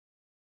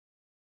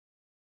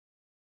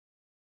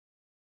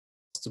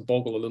to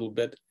boggle a little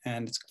bit.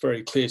 And it's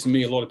very clear to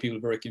me, a lot of people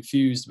are very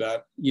confused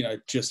about, you know,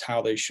 just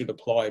how they should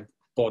apply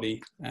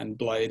body and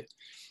blade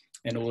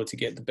in order to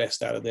get the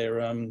best out of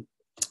their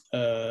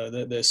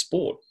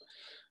sport.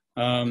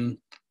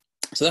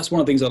 So that's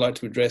one of the things I'd like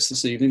to address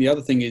this evening. The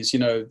other thing is, you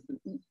know,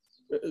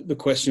 the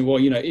question, well,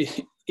 you know,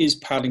 is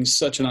paddling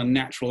such an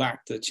unnatural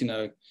act that, you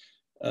know,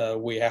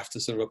 we have to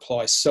sort of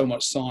apply so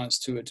much science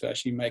to it to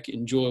actually make it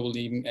enjoyable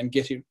and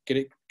get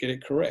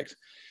it correct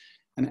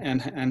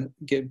and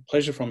get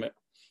pleasure from it.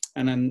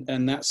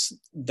 And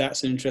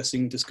that's an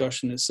interesting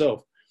discussion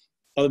itself.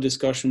 Other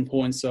discussion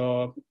points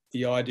are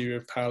the idea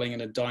of paddling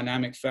in a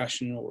dynamic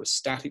fashion or a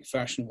static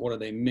fashion. What do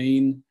they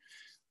mean?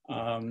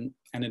 And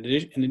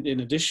in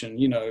addition,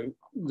 you know,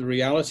 the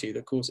reality that,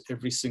 of course,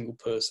 every single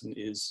person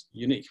is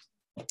unique.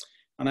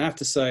 And I have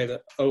to say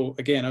that,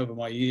 again, over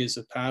my years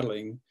of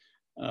paddling,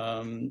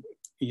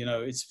 you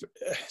know, it's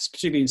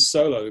particularly in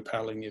solo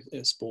paddling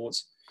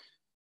sports,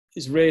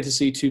 it's rare to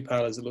see two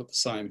paddlers that look the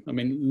same. I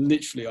mean,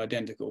 literally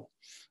identical.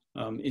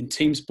 In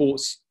team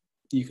sports,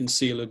 you can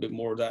see a little bit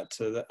more of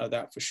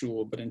that for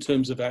sure. But in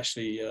terms of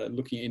actually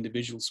looking at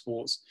individual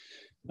sports,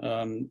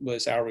 whether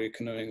it's area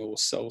canoeing or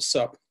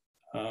SUP,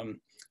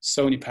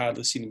 so many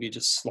paddlers seem to be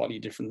just slightly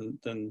different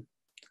than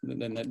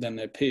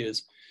their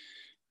peers.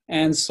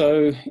 And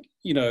so,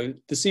 you know,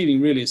 this evening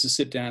really is to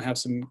sit down and have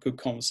some good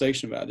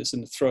conversation about this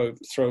and throw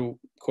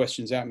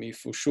questions at me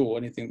for sure.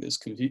 Anything that's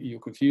you're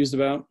confused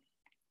about,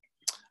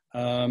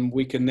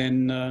 we can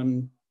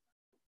then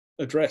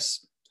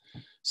address.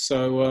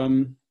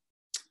 So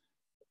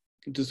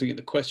just looking at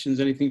the questions,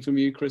 anything from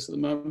you, Chris, at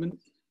the moment?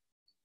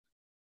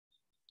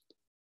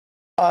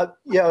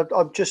 Yeah,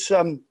 I'm just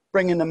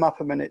bringing them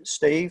up a minute,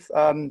 Steve.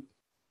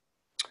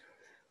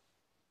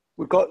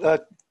 We've got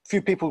a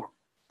few people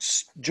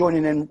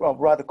joining in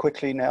rather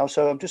quickly now,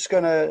 so I'm just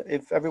going to,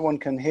 if everyone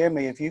can hear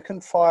me, if you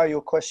can fire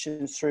your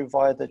questions through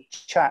via the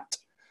chat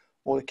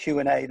or the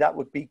Q&A, that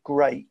would be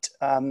great.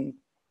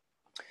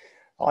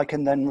 I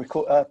can then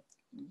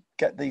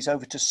get these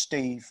over to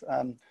Steve.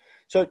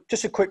 So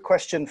just a quick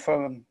question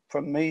from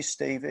me,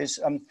 Steve, is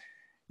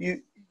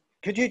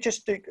could you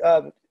just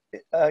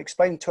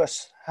explain to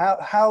us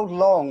how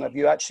long have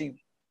you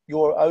actually,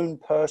 your own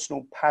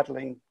personal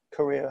paddling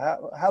career,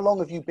 how long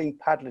have you been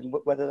paddling,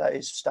 whether that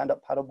is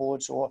stand-up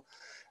paddleboards or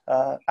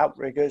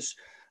outriggers,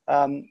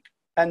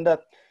 and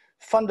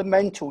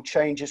fundamental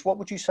changes? What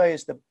would you say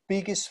is the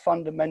biggest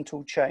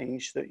fundamental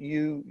change that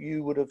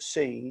you would have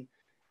seen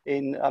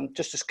in,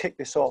 just to kick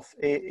this off,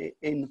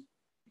 in,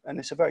 and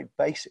it's a very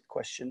basic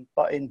question,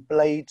 but in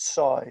blade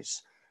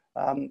size,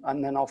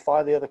 and then I'll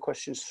fire the other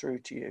questions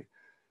through to you.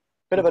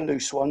 Bit of a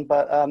loose one,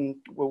 but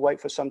we'll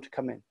wait for some to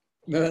come in.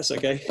 No, that's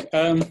okay.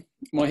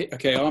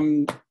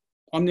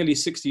 I'm nearly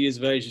 60 years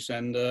of age,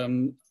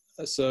 and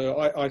so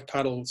I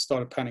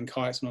started paddling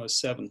kayaks when I was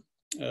 7.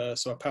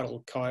 So I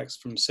paddled kayaks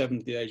from 7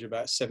 to the age of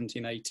about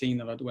 17, 18,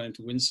 and I went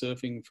into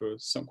windsurfing for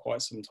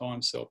quite some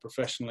time,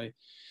 professionally.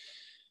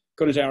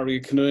 Got into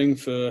outrigger canoeing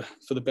for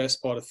the best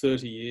part of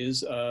 30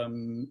 years,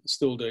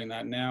 still doing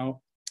that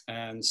now,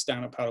 and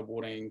stand-up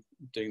paddleboarding,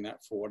 doing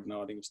that for, I don't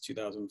know, I think it was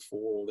 2004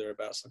 or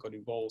thereabouts I got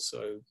involved,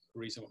 so a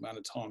reasonable amount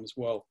of time as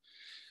well.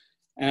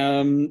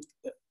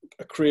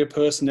 A career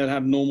person that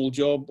had a normal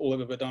job, all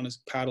I've ever done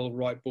is paddle,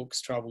 write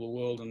books, travel the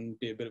world, and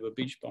be a bit of a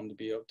beach bum, to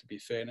be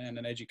fair, and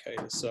an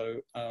educator. So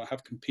I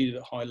have competed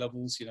at high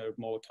levels, you know,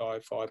 Molokai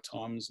 5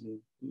 times, and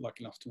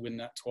lucky enough to win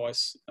that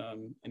twice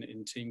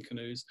in team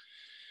canoes.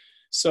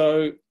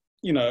 So,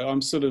 you know,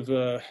 I'm sort of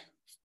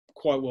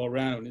quite well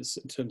rounded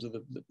in terms of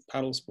the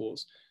paddle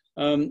sports.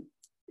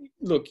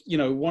 Look, you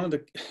know, one of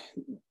the,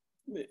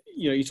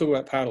 you know, you talk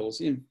about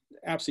paddles,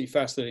 absolutely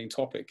fascinating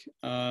topic.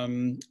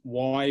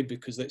 Why?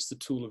 Because that's the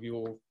tool of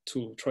your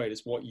tool of trade.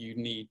 It's what you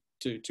need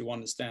to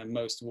understand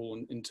most of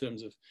all in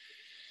terms of,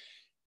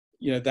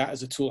 you know, that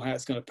as a tool, how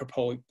it's going to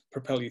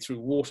propel you through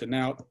water.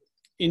 Now,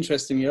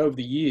 interestingly, over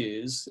the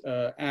years,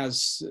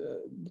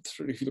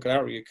 if you look at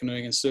outrigger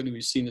canoeing, and certainly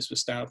we've seen this with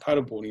stand-up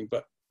paddleboarding,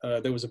 but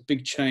there was a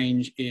big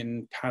change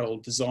in paddle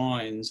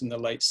designs in the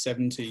late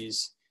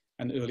 70s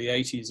and early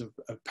 80s of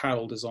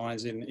paddle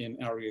designs in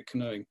outrigger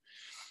canoeing.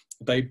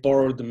 They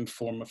borrowed them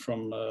from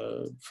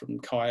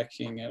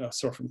kayaking,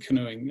 from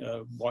canoeing,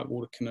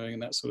 whitewater canoeing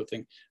and that sort of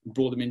thing, and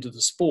brought them into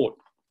the sport.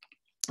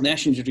 And they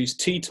actually introduced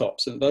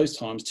T-tops, and at those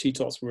times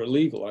T-tops were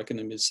illegal. Like in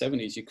the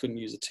mid-70s, you couldn't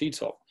use a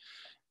T-top.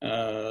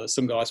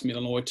 Some guys from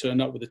Illinois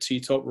turned up with a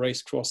T-top,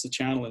 raced across the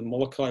channel, and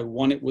Molokai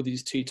won it with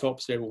these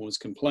T-tops. Everyone was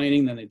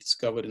complaining. Then they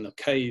discovered in a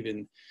cave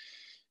in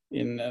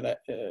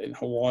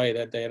Hawaii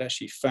that they had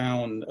actually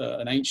found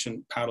an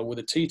ancient paddle with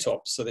a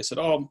T-top. So they said,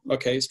 oh,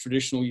 okay, it's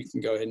traditional, you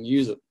can go ahead and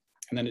use it.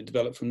 And then it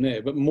developed from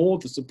there. But more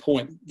to the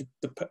point,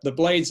 the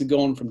blades have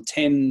gone from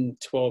 10,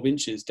 12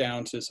 inches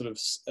down to sort of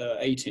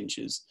 8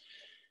 inches.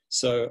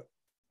 So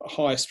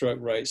higher stroke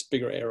rates,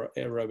 bigger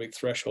aerobic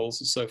thresholds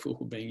and so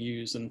forth were being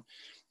used. And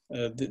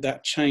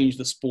that changed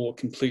the sport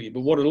completely.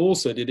 But what it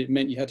also did, it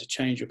meant you had to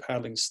change your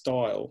paddling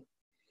style.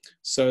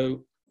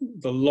 So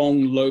the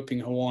long loping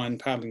Hawaiian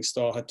paddling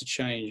style had to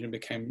change and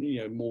became,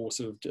 you know, more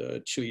sort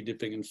of chili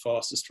dipping and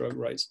faster stroke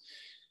rates.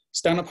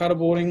 Stand-up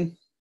paddleboarding,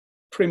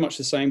 pretty much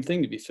the same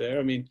thing, to be fair.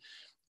 I mean,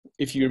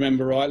 if you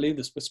remember rightly,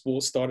 the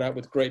sport started out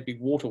with great big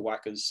water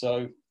whackers.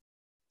 So,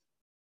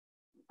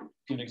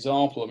 an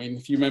example, I mean,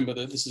 if you remember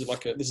that this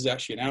is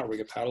actually an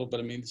outrigger paddle, but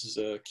I mean, this is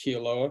a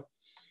keeloa.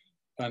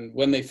 And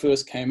when they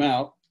first came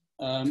out,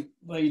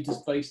 they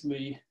just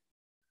basically,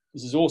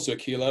 this is also a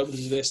keeloa, but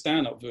this is their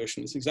stand-up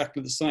version. It's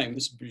exactly the same.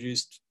 This was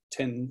produced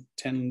 10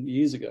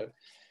 years ago.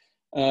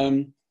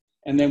 And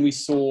then we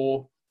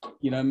saw,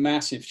 you know,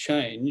 massive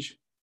change,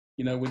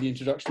 you know, with the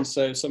introduction,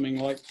 say, of something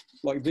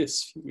like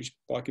this, which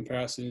by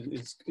comparison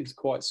is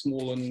quite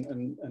small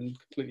and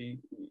completely,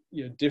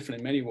 you know, different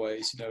in many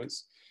ways. You know,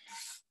 it's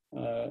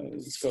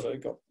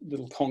got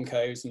little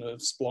concaves and a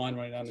spline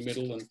running down the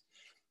middle, and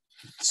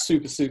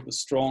super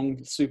strong,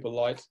 super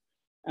light.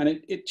 And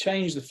it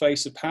changed the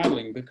face of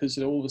paddling, because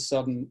all of a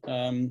sudden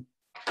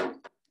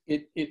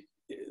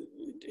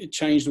it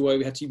changed the way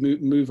we had to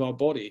move our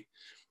body.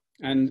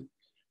 And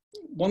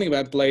one thing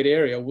about blade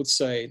area, I would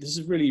say, this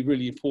is really,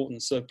 really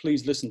important. So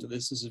please listen to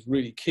this. This is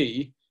really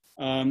key.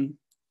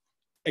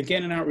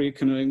 Again, in outrigger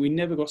canoeing, we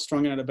never got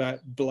strung out about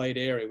blade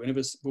area.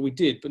 We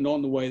did, but not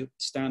in the way that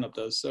stand-up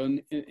does. So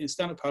in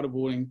stand-up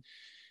paddleboarding,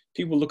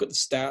 people look at the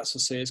stats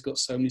and say it's got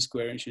so many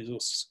square inches or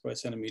square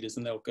centimeters,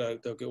 and they'll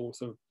get all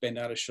sort of bent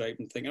out of shape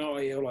and think, oh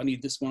yeah, well, I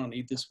need this one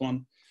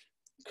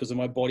because of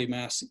my body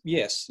mass.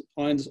 Yes,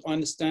 I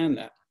understand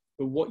that.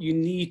 But what you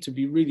need to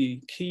be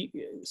really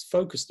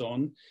focused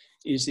on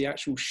is the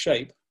actual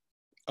shape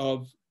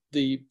of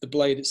the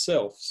blade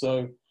itself.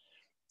 So,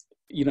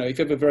 you know, if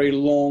you have a very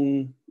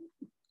long,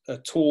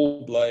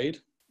 tall blade,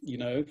 you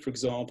know, for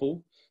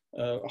example,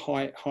 a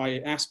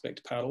high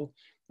aspect paddle,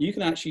 you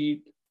can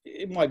actually,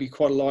 it might be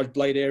quite a large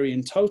blade area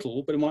in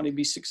total, but it might only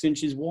be 6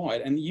 inches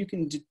wide, and you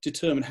can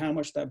determine how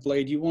much that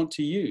blade you want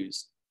to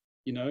use,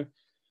 you know.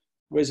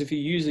 Whereas if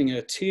you're using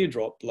a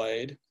teardrop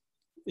blade,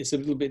 it's a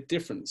little bit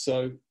different.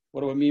 So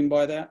what do I mean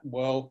by that?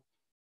 Well,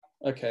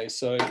 okay,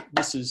 so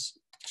this is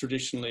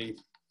traditionally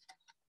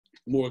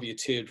more of your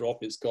teardrop.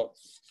 It's got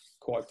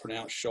quite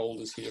pronounced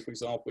shoulders here, for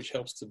example, which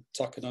helps to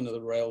tuck it under the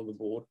rail of the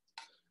board.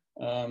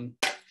 And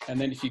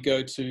then if you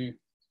go to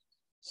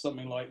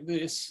something like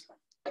this,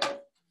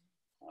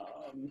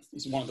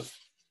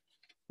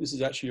 this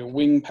is actually a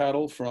wing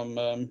paddle from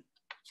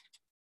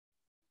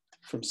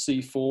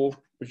C4,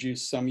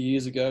 produced some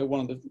years ago, one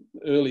of the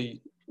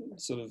early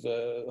sort of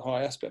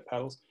high aspect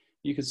paddles.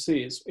 You can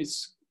see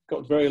it's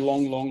got very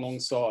long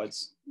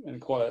sides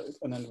and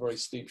and then a very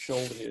steep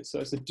shoulder here. So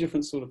it's a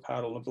different sort of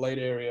paddle. The blade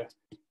area,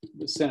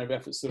 the center of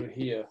effort sort of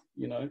here,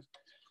 you know.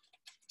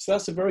 So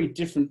that's a very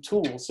different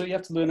tool. So you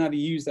have to learn how to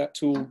use that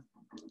tool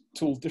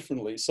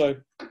differently. So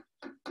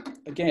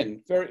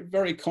again, very,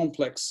 very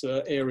complex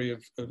area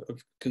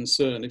of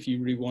concern if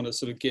you really want to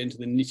sort of get into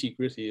the nitty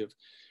gritty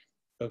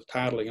of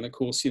paddling. And of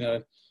course, you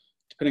know,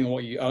 depending on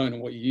what you own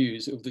and what you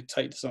use, it will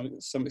dictate to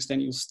some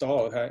extent your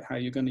style, how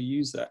you're going to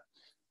use that.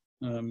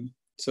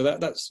 So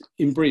that's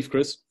in brief,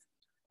 Chris.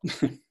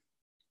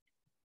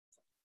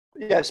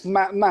 Yes,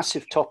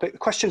 massive topic. The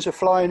questions are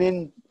flying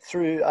in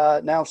through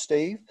now,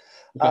 Steve.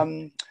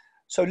 Okay.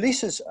 So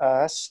Lisa's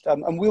asked,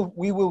 and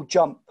we will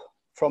jump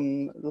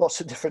from lots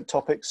of different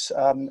topics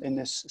in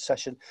this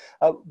session.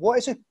 What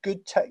is a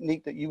good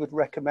technique that you would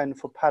recommend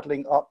for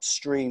paddling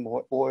upstream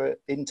or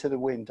into the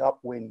wind,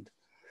 upwind?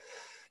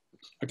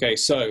 Okay,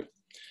 so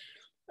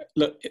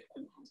look,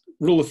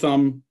 rule of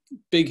thumb: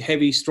 big,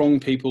 heavy, strong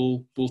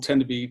people will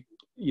tend to be,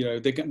 you know,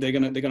 they're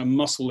gonna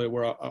muscle their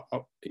way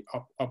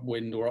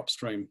upwind or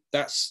upstream.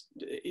 That's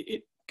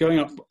it. Going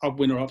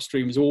upwind or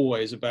upstream is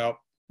always about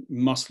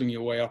muscling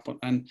your way up.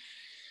 And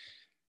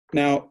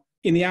now,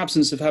 in the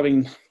absence of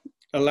having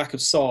a lack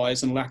of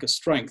size and lack of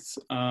strength,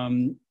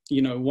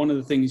 you know, one of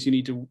the things you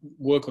need to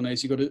work on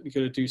is you've got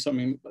to do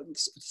something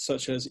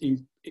such as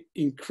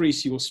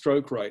increase your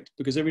stroke rate,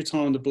 because every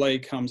time the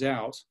blade comes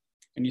out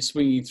and you're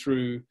swinging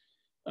through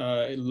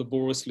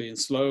laboriously and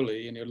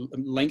slowly and you're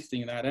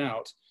lengthening that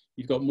out,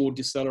 you've got more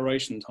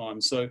deceleration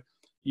time. So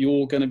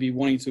you're going to be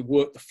wanting to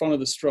work the front of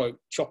the stroke,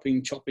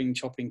 chopping,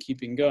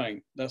 keeping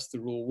going. That's the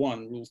rule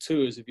one. Rule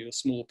two is if you're a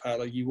small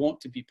paddler, you want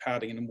to be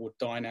paddling in a more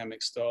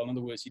dynamic style. In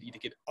other words, you need to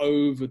get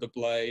over the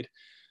blade,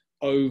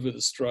 over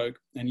the stroke,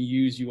 and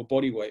use your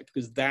body weight,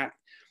 because that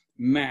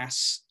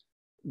mass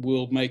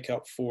will make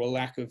up for a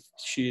lack of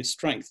sheer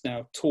strength.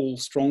 Now, tall,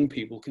 strong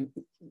people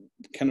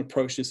can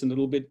approach this a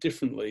little bit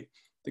differently.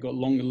 They've got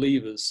longer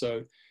levers.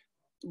 So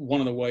one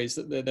of the ways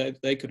that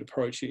they could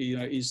approach it, you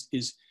know, is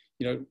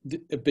you know,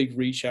 a big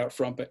reach out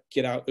front, but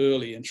get out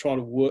early and try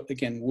to work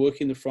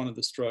in the front of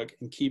the stroke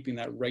and keeping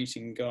that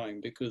rating going.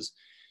 Because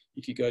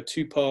if you go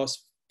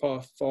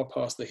far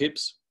past the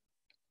hips,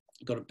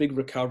 you've got a big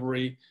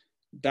recovery.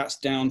 That's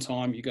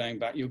downtime. You're going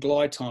back. Your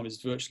glide time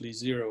is virtually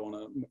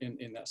zero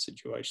in that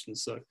situation.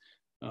 So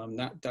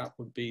That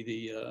would be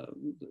the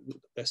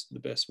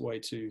best way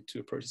to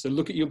approach it. So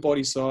look at your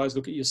body size,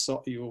 look at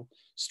your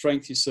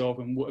strength yourself,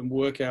 and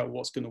work out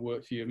what's going to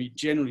work for you. I mean,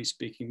 generally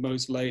speaking,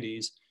 most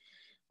ladies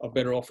are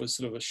better off with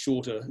sort of a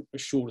shorter,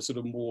 sort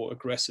of more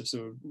aggressive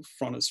sort of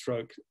front of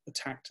stroke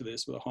attack to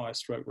this with a higher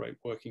stroke rate,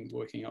 working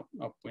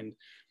upwind.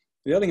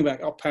 The other thing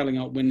about paddling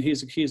upwind,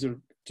 here's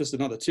just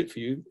another tip for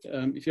you.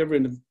 If you're ever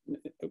in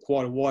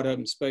quite a wide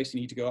open space,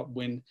 you need to go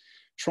upwind.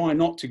 Try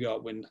not to go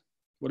upwind.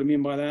 What do I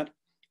mean by that?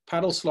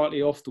 Paddle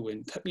slightly off the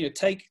wind. You know,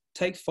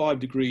 take 5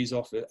 degrees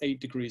off it, 8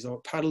 degrees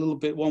off. Paddle a little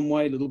bit one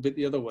way, a little bit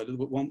the other way, a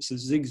little bit once a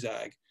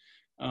zigzag.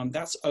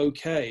 That's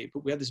okay,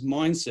 but we have this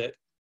mindset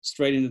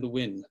straight into the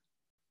wind.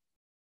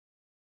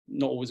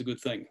 Not always a good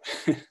thing.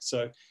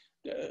 So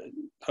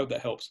hope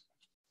that helps.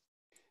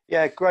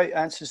 Yeah, great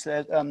answers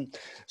there,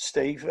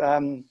 Steve.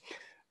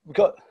 We've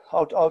got,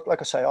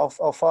 like I say,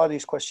 I'll fire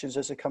these questions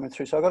as they're coming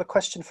through. So I've got a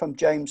question from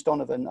James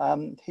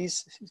Donovan.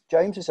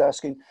 James is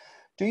asking,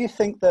 do you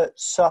think that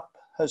SUP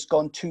has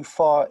gone too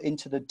far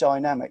into the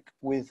dynamic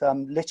with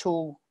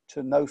little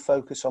to no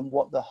focus on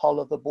what the hull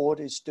of the board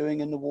is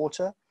doing in the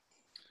water?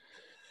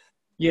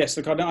 Yes,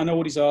 look, I know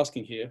what he's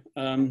asking here.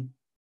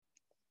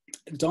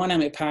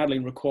 Dynamic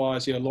paddling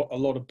requires a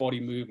lot of body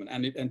movement,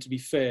 and to be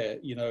fair,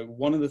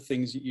 one of the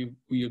things that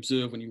you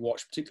observe when you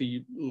watch,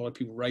 particularly a lot of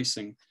people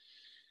racing,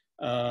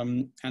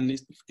 and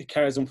it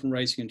carries on from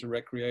racing into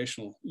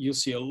recreational. You'll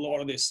see a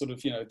lot of this sort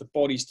of, the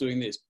body's doing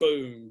this,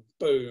 boom,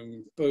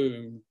 boom,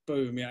 boom,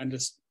 boom, and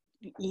just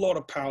a lot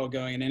of power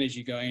going and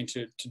energy going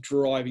into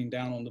driving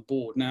down on the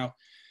board. Now,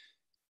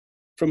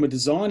 from a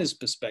designer's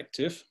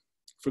perspective,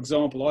 for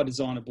example, I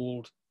design a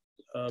board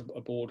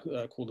called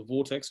the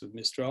Vortex with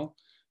Mistral.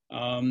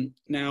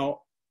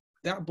 Now,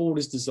 that board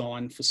is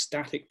designed for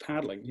static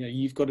paddling.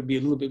 You've got to be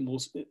a little bit more,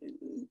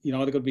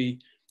 either got to be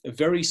a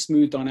very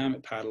smooth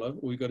dynamic paddler,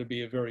 or you've got to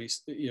be a very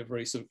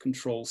sort of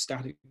controlled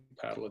static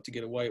paddler to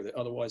get away with it.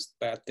 Otherwise,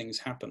 bad things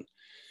happen.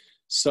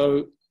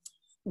 So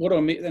what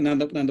I mean,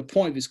 and the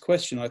point of his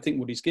question, I think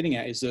what he's getting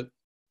at is that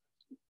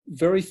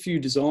very few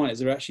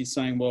designers are actually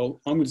saying,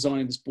 well, I'm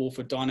designing this board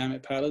for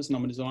dynamic paddlers, and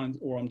I'm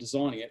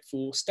designing it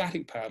for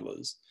static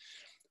paddlers.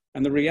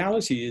 And the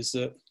reality is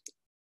that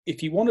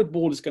if you want a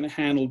board that's going to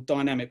handle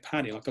dynamic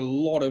paddling, like a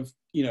lot of,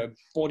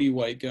 body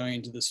weight going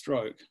into the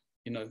stroke,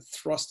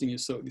 thrusting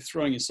yourself,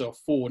 throwing yourself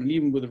forward, and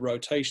even with a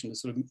rotation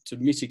to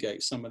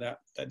mitigate some of that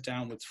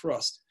downward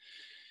thrust,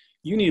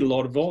 you need a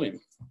lot of volume.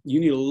 You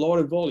need a lot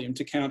of volume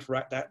to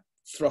counteract that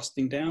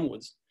thrusting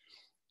downwards.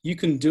 You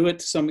can do it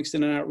to some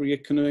extent in outrigger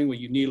canoeing, where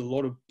you need a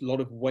lot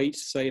of weight,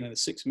 say in a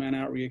 6-man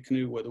outrigger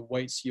canoe, where the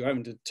weights, you're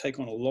having to take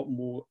on a lot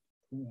more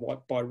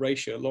by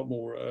ratio, a lot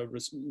more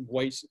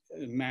weight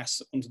and mass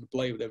onto the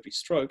blade with every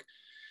stroke.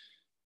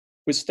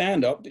 With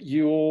stand-up,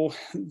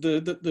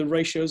 the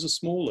ratios are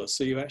smaller,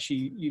 so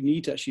you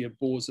need to have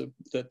boards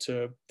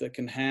that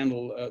can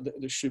handle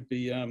that should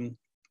be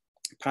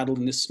paddled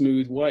in this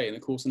smooth way. And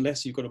of course,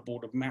 unless you've got a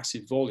board of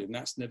massive volume,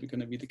 that's never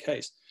going to be the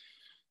case.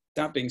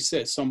 That being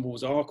said, some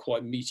boards are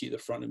quite meaty at the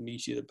front and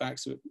meaty at the back,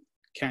 so it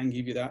can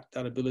give you that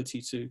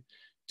ability to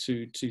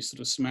sort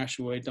of smash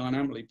away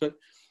dynamically. But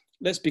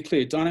let's be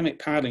clear, dynamic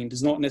paddling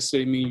does not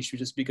necessarily mean you should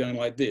just be going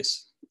like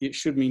this. It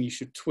should mean you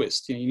should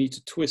twist. You need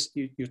to twist.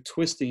 You're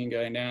twisting and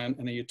going down,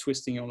 and then you're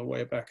twisting on the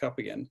way back up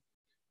again.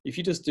 If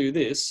you just do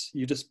this,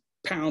 you're just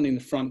pounding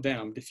the front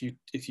down. But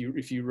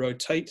if you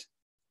rotate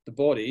the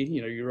body,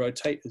 you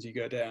rotate as you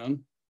go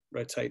down,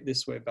 rotate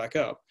this way back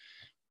up,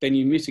 then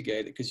you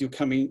mitigate it, because you're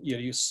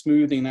you're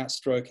smoothing that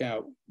stroke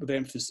out with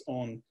emphasis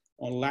on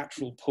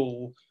lateral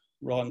pull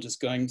rather than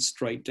just going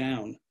straight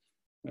down.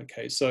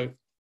 Okay, so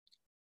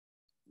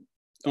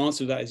the answer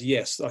to that is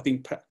yes. I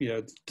think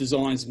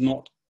designs have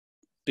not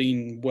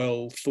been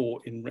well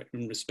thought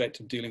in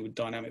respect of dealing with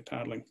dynamic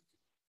paddling.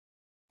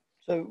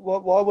 So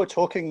while we're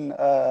talking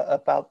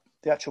about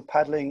the actual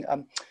paddling,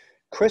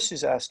 Chris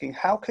is asking,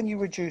 how can you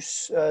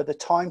reduce the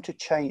time to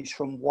change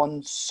from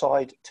one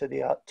side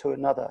to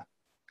another?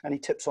 Any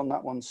tips on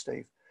that one,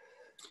 Steve?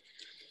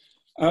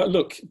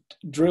 Look,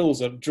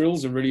 drills are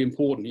really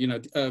important.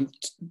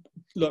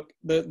 Look,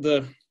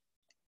 the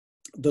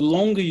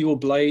longer your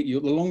blade, the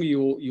longer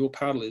your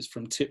paddle is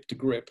from tip to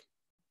grip,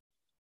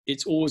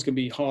 it's always going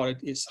to be harder.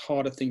 It's a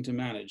harder thing to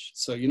manage.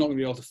 So you're not going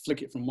to be able to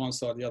flick it from one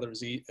side to the other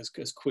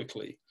as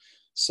quickly.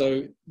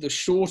 So the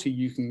shorter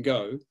you can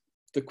go,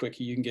 the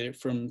quicker you can get it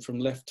from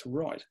left to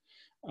right.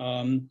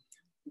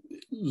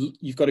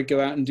 You've got to go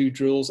out and do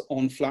drills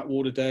on flat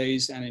water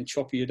days and in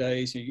choppier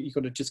days. You've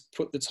got to just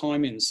put the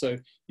time in. So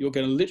you're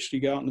going to literally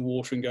go out in the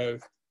water and go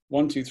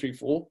 1, 2, 3,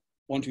 4,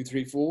 1, 2,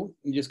 3, 4.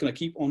 And you're just going to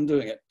keep on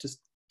doing it.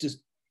 Just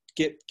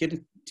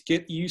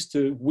get used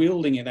to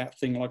wielding that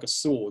thing like a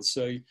sword.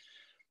 So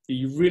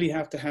you really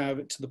have to have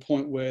it to the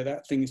point where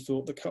that thing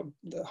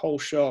the whole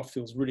shaft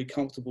feels really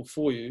comfortable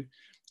for you,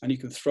 and you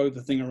can throw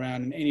the thing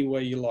around in any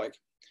way you like.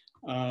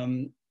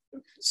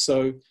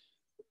 So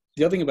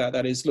the other thing about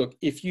that is, look,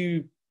 if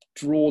you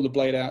draw the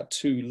blade out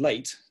too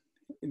late,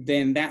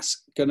 then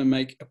that's going to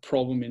make a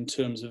problem in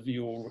terms of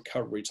your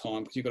recovery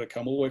time, because you've got to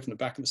come all the way from the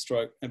back of the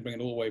stroke and bring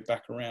it all the way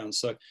back around.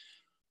 So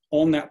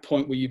on that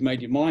point where you've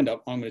made your mind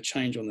up, I'm going to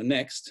change on the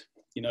next,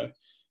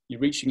 you're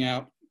reaching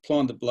out,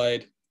 applying the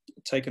blade,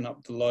 taking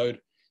up the load,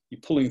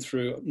 you're pulling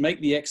through,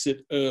 make the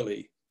exit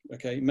early,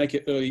 okay? Make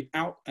it early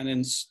out, and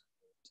then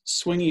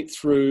swing it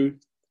through,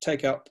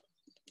 take up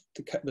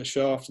the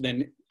shaft, and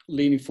then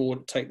leaning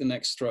forward, take the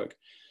next stroke.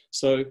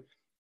 So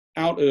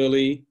out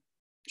early,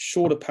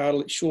 shorter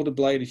paddle, shorter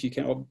blade if you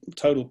can, or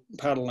total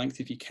paddle length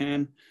if you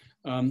can.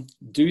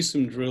 Do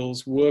some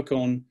drills, work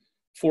on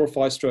 4 or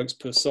 5 strokes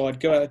per side.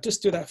 Go out,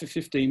 just do that for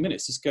 15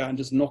 minutes. Just go out and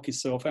just knock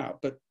yourself out.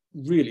 But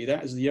really,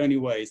 that is the only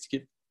way, is to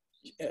get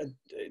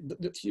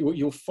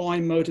your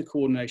fine motor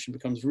coordination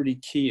becomes really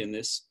key in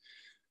this.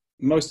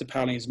 Most of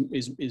paddling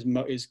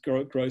is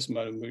gross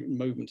motor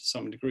movement to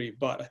some degree,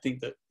 but I think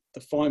that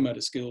the fine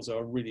motor skills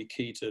are really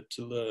key to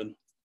learn.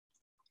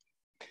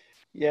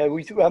 Yeah,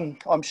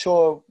 I'm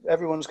sure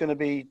everyone's going to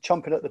be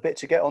chomping at the bit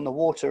to get on the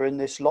water in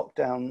this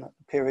lockdown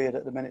period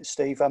at the minute,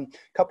 Steve. A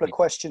couple of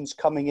questions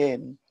coming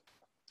in.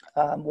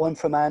 One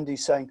from Andy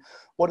saying,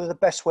 what are the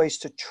best ways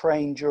to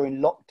train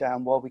during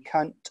lockdown while we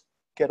can't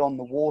get on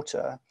the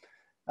water?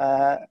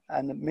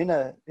 And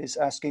Minna is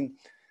asking,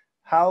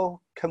 how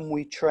can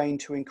we train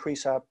to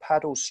increase our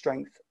paddle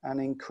strength and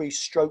increase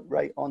stroke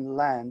rate on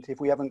land if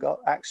we haven't got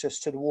access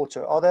to the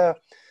water? Are there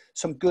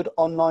some good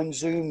online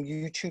Zoom,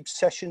 YouTube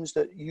sessions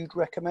that you'd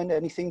recommend?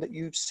 Anything that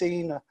you've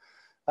seen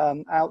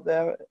out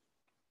there?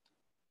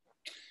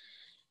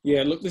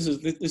 Yeah, look, this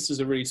is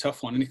a really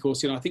tough one, and of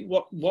course, I think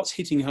what's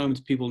hitting home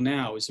to people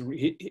now is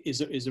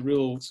a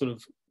real sort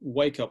of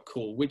wake up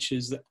call, which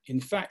is that, in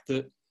fact,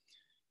 that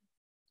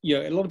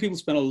a lot of people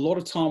spend a lot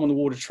of time on the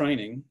water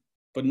training,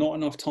 but not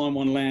enough time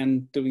on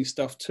land doing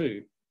stuff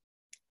too.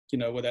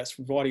 Whether that's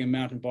riding a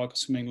mountain bike or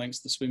swimming lengths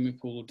to the swimming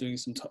pool, or doing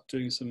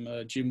some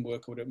gym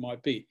work, or whatever it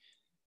might be.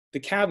 The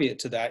caveat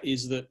to that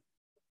is that,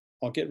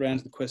 I'll get around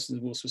to the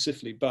questions more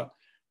specifically, but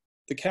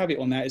the caveat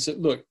on that is that,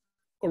 look,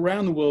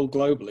 around the world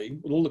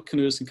globally, with all the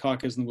canoeists and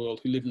kayakers in the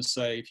world who live in,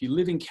 say, if you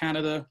live in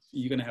Canada,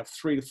 you're going to have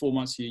 3 to 4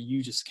 months a year,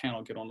 you just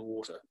cannot get on the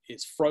water.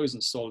 It's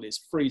frozen solid,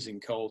 it's freezing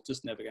cold,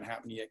 just never going to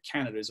happen. Yet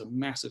Canada is a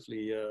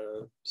massively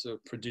sort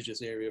of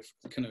prodigious area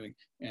for canoeing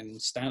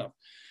and stand-up.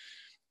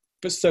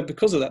 But so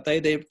because of that,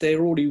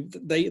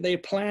 they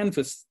plan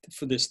for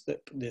this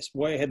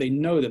way ahead. They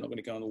know they're not going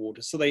to go on the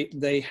water, so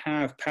they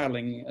have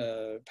paddling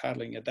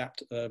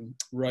adapt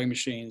rowing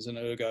machines and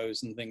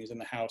ergos and things in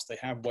the house. They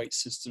have weight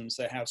systems.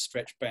 They have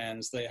stretch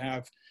bands. They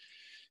have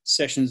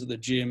sessions at the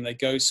gym. They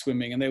go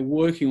swimming, and they're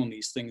working on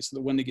these things so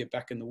that when they get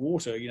back in the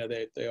water,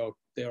 they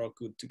are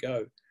good to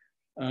go.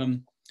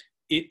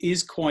 It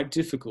is quite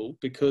difficult,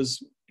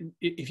 because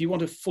if you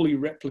want to fully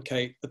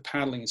replicate the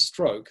paddling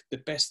stroke, the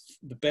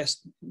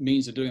best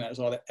means of doing that is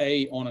either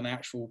A, on an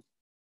actual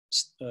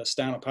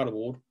stand-up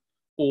paddleboard,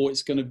 or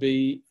it's going to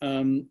be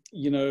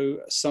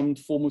some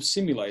form of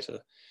simulator.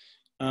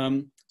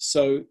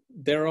 So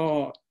there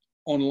are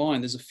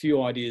online, there's a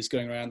few ideas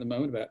going around at the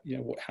moment about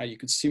how you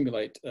could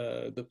simulate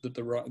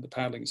the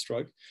paddling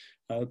stroke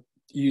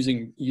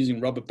using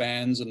rubber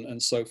bands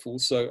and so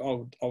forth.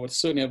 So I would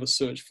certainly have a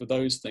search for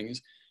those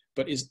things.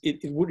 But it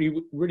would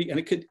really,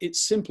 and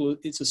it's simple.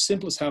 It's as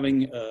simple as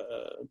having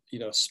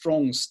a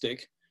strong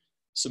stick,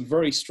 some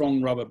very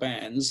strong rubber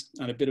bands,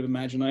 and a bit of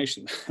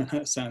imagination.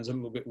 That sounds a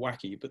little bit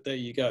wacky, but there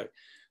you go.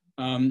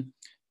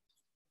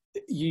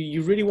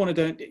 You really want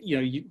to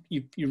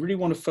you really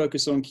want to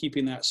focus on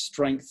keeping that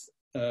strength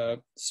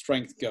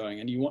going,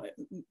 and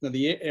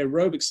the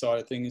aerobic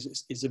side of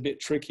things is a bit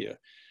trickier.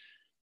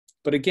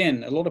 But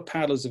again, a lot of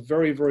paddlers are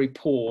very, very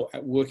poor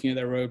at working at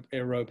their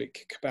aerobic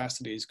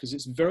capacities, because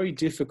it's very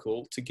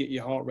difficult to get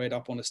your heart rate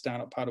up on a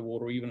stand-up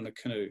paddleboard or even in a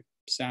canoe.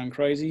 Sound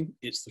crazy?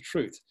 It's the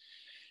truth.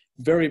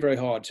 Very, very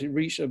hard. To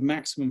reach a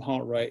maximum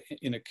heart rate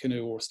in a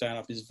canoe or a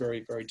stand-up is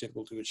very, very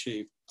difficult to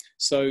achieve.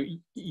 So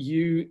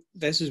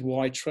this is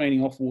why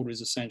training off water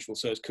is essential.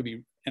 So it's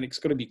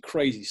got to be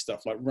crazy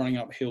stuff like running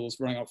up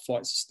hills, running up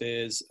flights of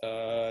stairs,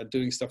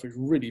 doing stuff which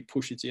really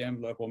pushes the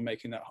envelope on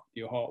making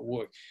your heart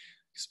work.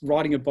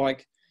 Riding a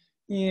bike,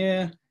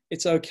 yeah,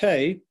 it's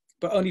okay,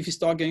 but only if you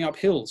start going up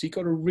hills. You've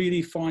got to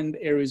really find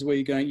areas where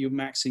you're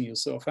maxing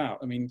yourself out.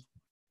 I mean,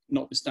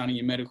 notwithstanding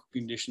your medical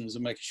conditions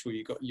and making sure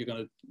you're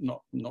going to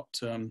not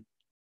do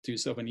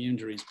yourself any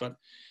injuries. But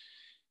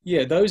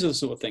yeah, those are the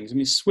sort of things. I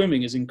mean,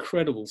 swimming is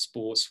incredible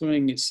sport.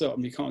 Swimming itself,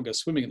 you can't go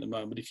swimming at the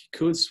moment, but if you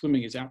could,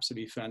 swimming is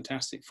absolutely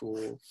fantastic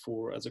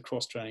for as a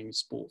cross-training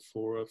sport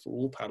for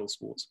all paddle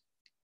sports.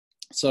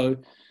 So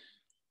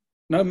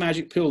no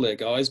magic pill there,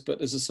 guys,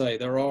 but as I say,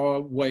 there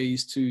are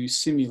ways to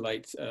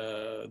simulate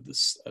the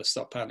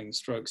SUP paddling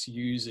strokes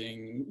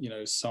using,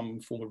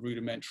 some form of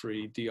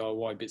rudimentary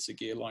DIY bits of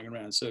gear lying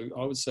around. So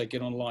I would say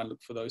get online,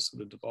 look for those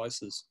sort of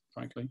devices,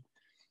 frankly.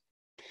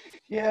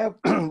 Yeah,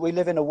 we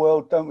live in a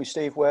world, don't we,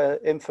 Steve, where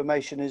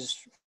information is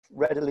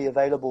readily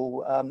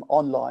available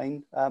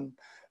online,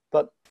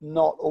 but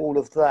not all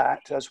of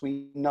that, as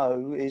we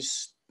know,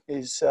 is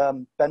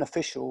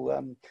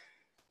beneficial.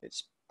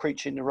 It's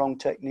preaching the wrong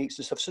techniques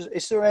and stuff. So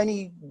is there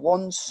any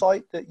one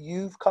site that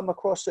you've come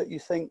across that you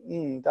think,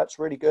 that's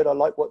really good, I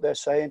like what they're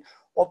saying?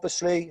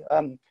 Obviously,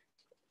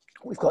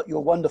 we've got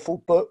your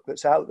wonderful book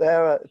that's out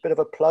there, a bit of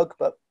a plug,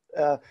 but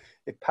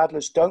if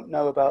paddlers don't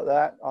know about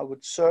that, I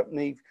would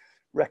certainly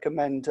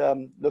recommend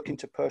looking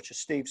to purchase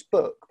Steve's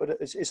book. But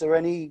is there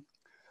any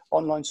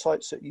online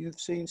sites that you've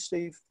seen,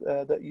 Steve,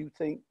 that you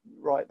think,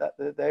 right, that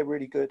they're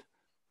really good?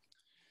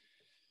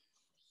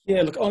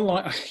 Yeah, look,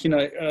 online,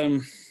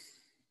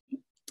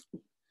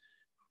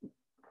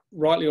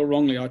 rightly or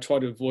wrongly, I try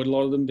to avoid a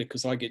lot of them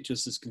because I get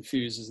just as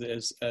confused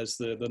as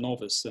the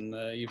novice, and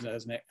even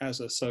as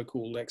a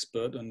so-called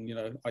expert. And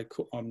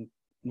I'm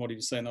not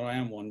even saying that I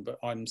am one, but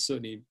I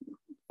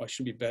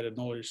should be better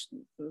knowledge,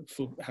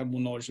 have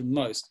more knowledge than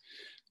most.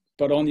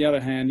 But on the other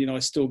hand, I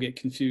still get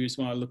confused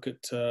when I look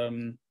at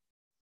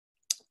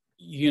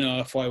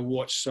if I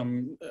watch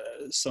some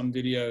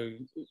video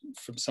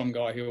from some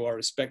guy who I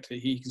respect,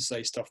 he can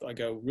say stuff that I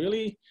go,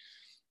 really?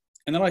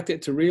 And then I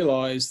get to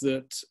realize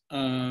that,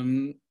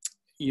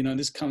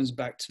 this comes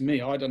back to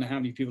me. I don't know how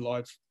many people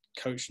I've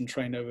coached and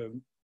trained over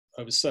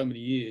so many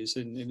years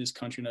in this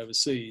country and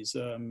overseas.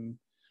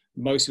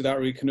 Most without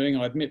re-canoeing,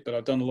 I admit, but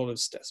I've done a lot of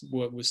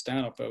work with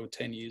stand-up over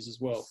 10 years as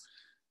well.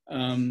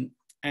 One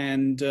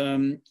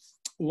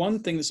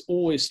thing that's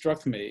always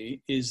struck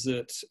me is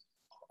that,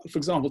 for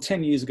example,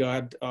 10 years ago,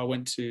 I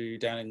was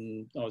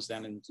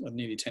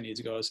nearly 10 years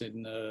ago, I was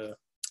in,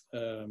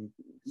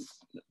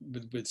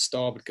 with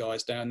starboard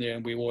guys down there,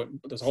 and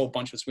there's a whole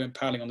bunch of us went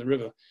paddling on the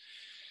river.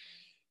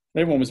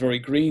 Everyone was very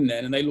green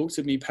then, and they looked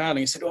at me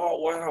paddling and said, "Oh,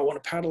 wow, I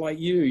want to paddle like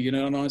you,"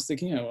 and I was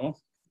thinking,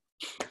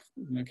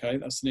 okay,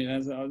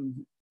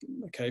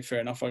 okay,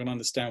 fair enough. I can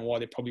understand why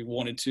they probably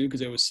wanted to, because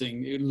they were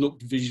seeing it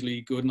looked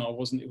visually good, and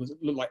it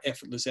looked like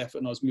effortless effort,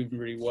 and I was moving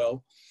really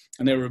well,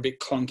 and they were a bit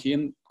clunky,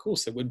 and of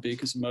course they would be,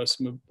 because most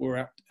of them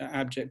were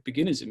abject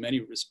beginners in many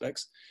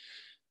respects.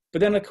 But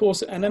then, of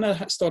course, and then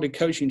I started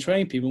coaching and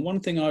training people. One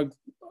thing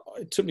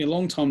it took me a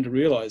long time to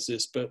realize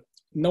this, but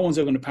no one's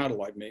ever going to paddle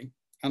like me.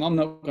 And I'm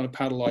not going to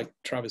paddle like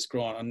Travis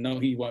Grant. I know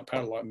he won't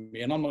paddle like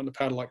me. And I'm not going to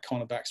paddle like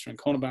Connor Baxter. And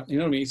Connor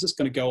Baxter, it's just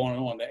going to go on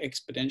and on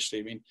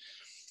exponentially.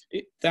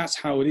 That's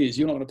how it is.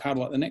 You're not going to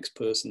paddle like the next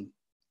person.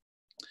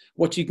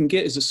 What you can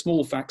get is a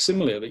small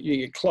facsimile of it. You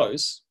get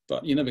close,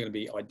 but you're never going to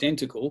be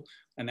identical.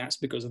 And that's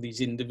because of these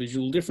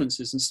individual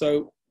differences. And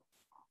so,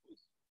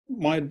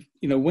 when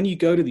you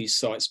go to these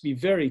sites, be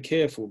very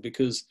careful,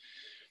 because,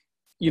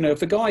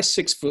 if a guy's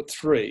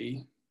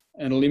 6'3",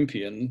 an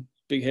Olympian,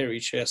 big hairy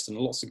chest and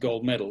lots of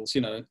gold medals,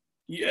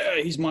 yeah,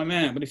 he's my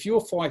man. But if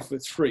you're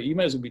 5'3", you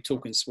may as well be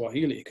talking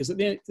Swahili, because at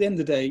the end of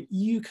the day,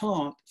 you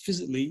can't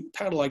physically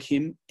paddle like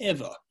him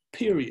ever,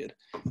 period.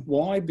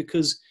 Why?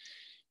 Because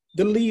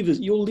your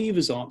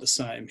levers aren't the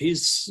same.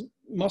 His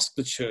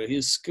musculature,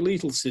 his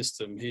skeletal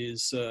system,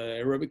 his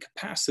aerobic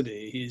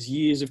capacity, his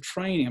years of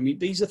training.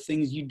 These are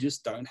things you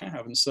just don't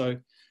have. And so,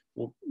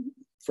 well,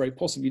 very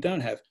possibly you don't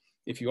have.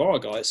 If you are a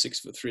guy at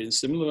 6'3" and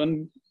similar,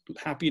 and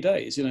happy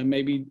days,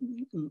 maybe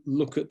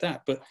look at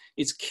that. But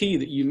it's key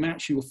that you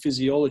match your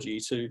physiology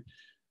to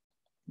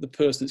the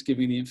person that's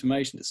giving the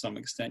information to some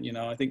extent.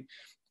 I think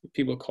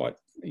people are quite,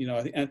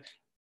 and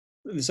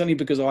it's only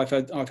because I've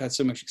had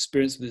so much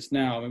experience with this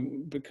now.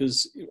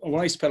 Because when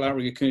I used to paddle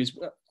outrigger canoes,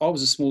 I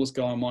was the smallest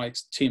guy on my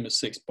team of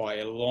 6 by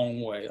a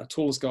long way. The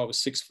tallest guy was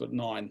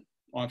 6'9".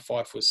 I'm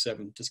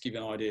 5'7", just to give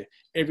you an idea.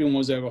 Everyone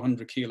was over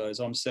 100 kilos.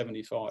 I'm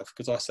 75,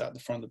 because I sat at the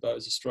front of the boat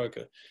as a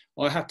stroker.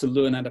 I had to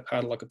learn how to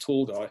paddle like a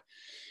tall guy.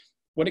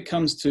 When it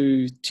comes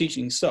to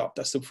teaching SUP,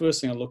 that's the first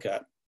thing I look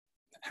at.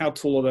 How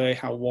tall are they?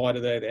 How wide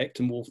are they? The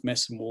ectomorph,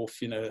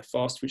 mesomorph,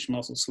 fast twitch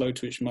muscle, slow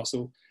twitch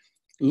muscle.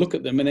 Look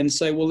at them and then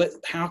say, well,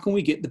 how can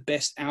we get the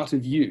best out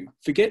of you?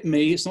 Forget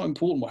me. It's not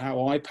important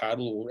how I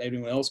paddle or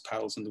everyone else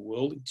paddles in the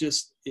world.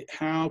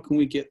 How can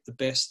we get the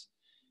best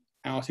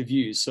out of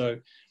you? So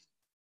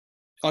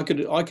I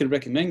could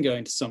recommend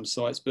going to some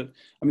sites, but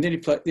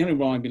the only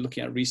one I've been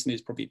looking at recently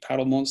is probably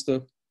Paddle Monster.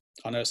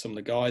 I know some of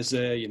the guys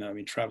there.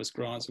 Travis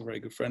Grant's a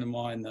very good friend of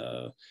mine.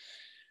 I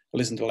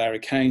listen to Larry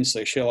Kane,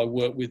 Seychelles I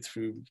work with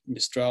through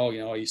Mistral.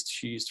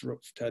 She used to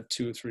had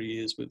 2 or 3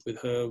 years with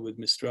her with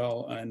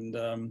Mistral,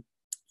 and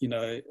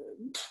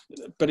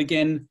but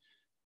again,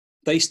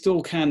 they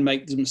still can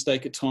make the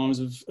mistake at times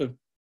of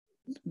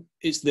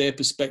it's their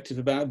perspective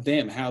about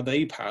them, how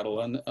they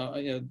paddle, and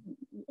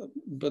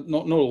but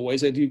not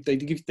always. They do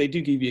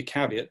give you a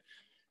caveat,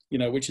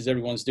 which is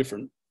everyone's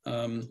different.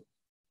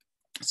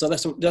 So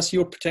that's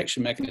your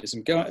protection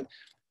mechanism. Go out,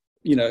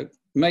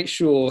 make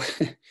sure,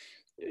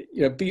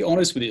 be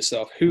honest with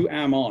yourself. Who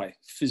am I,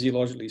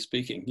 physiologically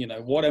speaking?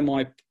 What am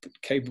I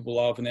capable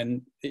of? And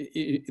then,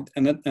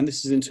 and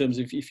this is in terms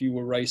of if you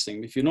were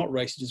racing. If you're not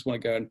racing, you just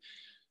want to go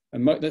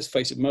and let's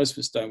face it, most of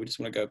us don't. We just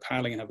want to go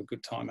paddling and have a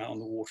good time out on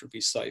the water,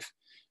 be safe,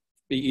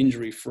 be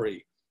injury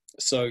free.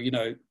 So,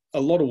 a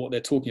lot of what they're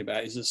talking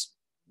about is just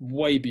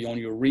way beyond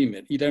your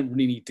remit. You don't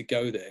really need to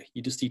go there.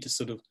 You just need to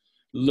sort of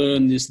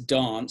learn this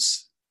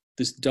dance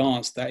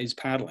that is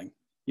paddling.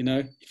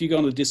 If you go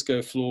on the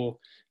disco floor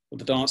or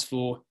the dance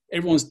floor,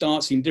 everyone's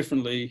dancing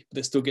differently, but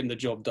they're still getting the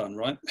job done,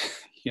 right?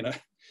 You know,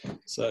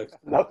 so.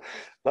 No,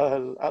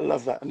 I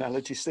love that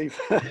analogy, Steve.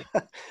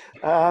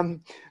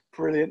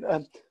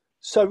 Brilliant.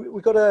 So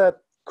we've got a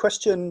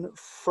question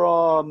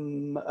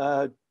from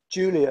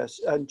Julia,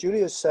 and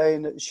Julia's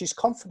saying that she's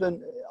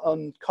confident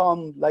on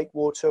calm lake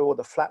water or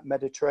the flat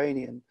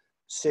Mediterranean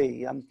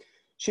Sea.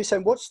 She's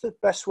saying, what's the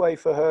best way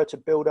for her to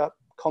build up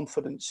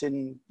confidence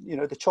in, you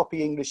know, the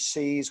choppy English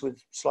seas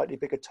with slightly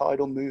bigger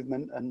tidal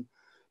movement and a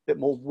bit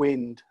more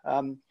wind?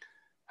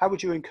 How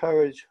would you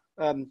encourage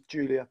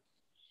Julia?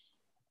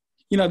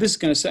 You know, this is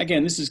going to say,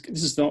 again, this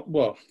is not,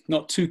 well,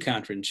 not too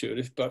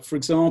counterintuitive, but for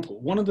example,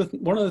 one of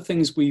the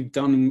things we've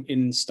done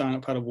in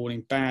stand-up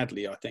paddleboarding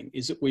badly, I think,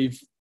 is that we've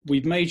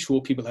made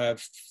sure people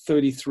have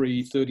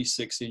 33,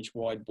 36-inch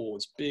wide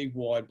boards, big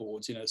wide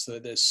boards, you know, so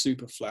they're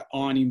super flat,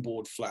 ironing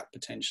board flat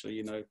potentially,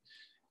 you know,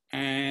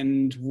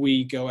 and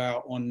we go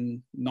out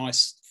on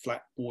nice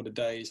flat water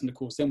days, and of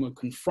course then we're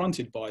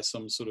confronted by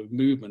some sort of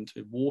movement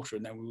of water,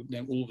 and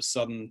then all of a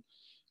sudden,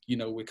 you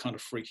know, we're kind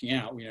of freaking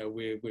out. You know,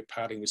 we're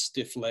paddling with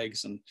stiff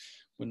legs and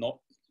we're not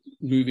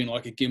moving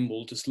like a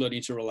gimbal, just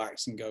learning to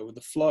relax and go with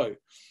the flow.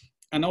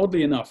 And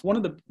oddly enough, one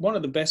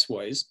of the best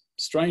ways,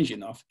 strangely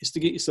enough, is to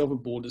get yourself a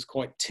board that's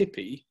quite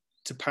tippy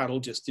to paddle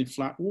just in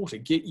flat water.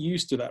 Get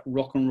used to that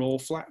rock and roll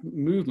flat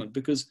movement,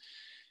 because,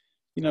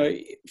 you know,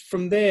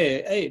 from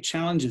there, it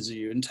challenges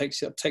you and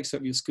takes up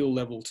your skill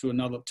level to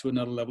another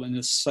level in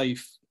a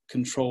safe,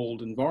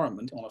 controlled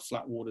environment on a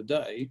flat water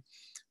day.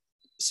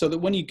 So that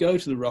when you go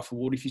to the rougher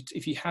water,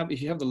 if you have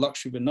the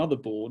luxury of another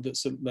board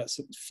that's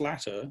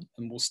flatter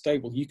and more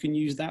stable, you can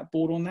use that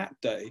board on that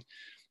day,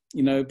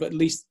 you know. But at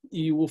least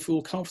you will feel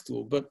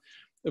comfortable. But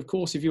of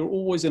course, if you're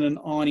always in an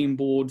ironing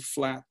board,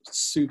 flat,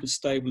 super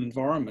stable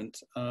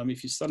environment,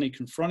 if you're suddenly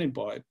confronted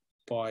by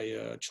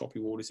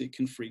choppy waters, it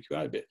can freak you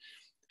out a bit.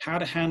 How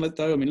to handle it,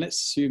 though? I mean,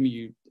 let's assume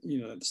you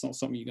know it's not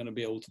something you're going to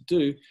be able to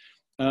do.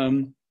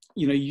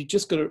 You know, you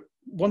just got to.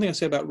 One thing I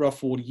say about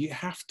rough water, you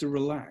have to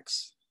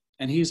relax.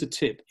 And here's a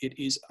tip: it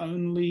is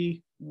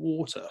only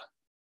water.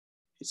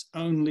 It's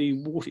only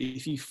water.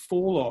 If you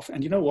fall off,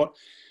 and you know what?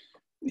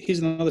 Here's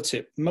another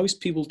tip: most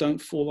people don't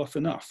fall off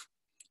enough.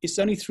 It's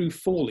only through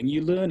falling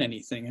you learn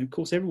anything. And of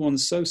course,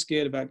 everyone's so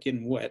scared about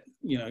getting wet,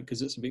 you know,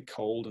 because it's a bit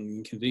cold and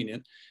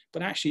inconvenient.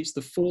 But actually, it's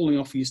the falling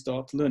off you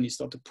start to learn. You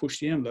start to push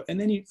the envelope, and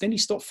then you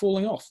stop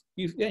falling off.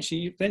 You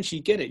eventually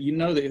get it. You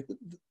know that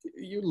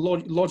your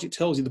logic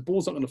tells you the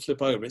ball's not going to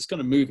flip over. It's going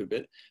to move a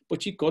bit,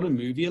 but you've got to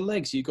move your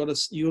legs. You got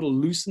to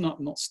loosen up,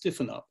 not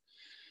stiffen up.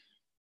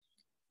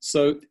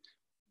 So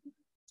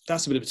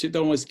that's a bit of a tip.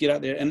 Don't always get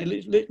out there and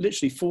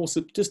literally force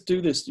it. Just do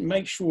this.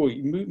 Make sure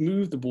you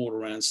move the board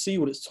around, see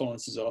what its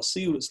tolerances are,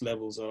 see what its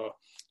levels are.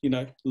 You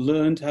know,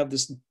 learn to have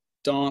this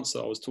dance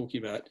that I was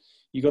talking about.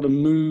 You got to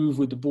move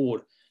with the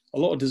board. A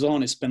lot of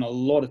designers spend a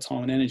lot of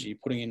time and energy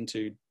putting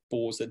into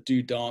boards that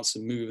do dance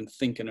and move and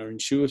think and are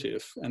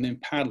intuitive, and then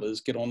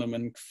paddlers get on them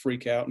and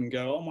freak out and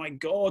go, "Oh my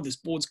God, this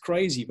board's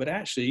crazy!" But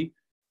actually,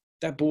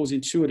 that board's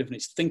intuitive and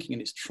it's thinking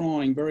and it's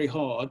trying very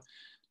hard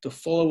to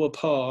follow a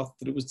path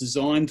that it was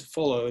designed to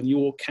follow, and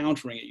you're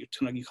countering it.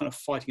 You're kind of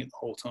fighting it the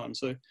whole time.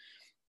 So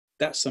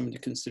that's something to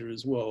consider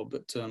as well.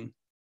 But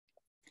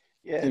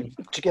yeah,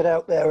 to get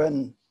out there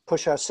and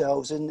push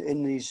ourselves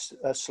in these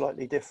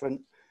slightly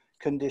different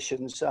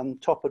conditions.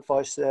 Top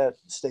advice there,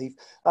 Steve.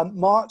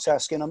 Mark's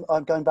asking,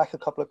 I'm going back a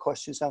couple of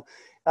questions now.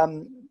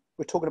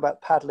 We're talking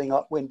about paddling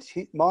upwind.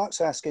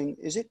 Mark's asking,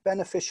 is it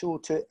beneficial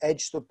to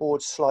edge the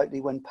board slightly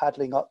when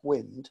paddling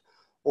upwind,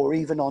 or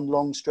even on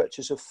long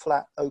stretches of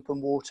flat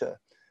open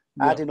water?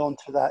 Yeah. Adding on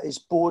to that is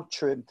board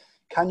trim.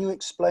 Can you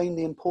explain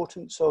the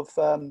importance of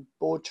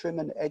board trim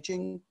and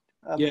edging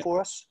for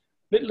us?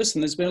 But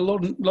listen, there's been a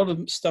lot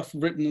of stuff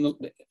written.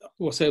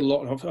 Well, I say a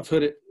lot. I've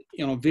heard it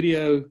on a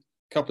video a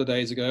couple of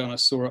days ago, and I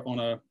saw it on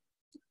a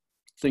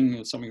thing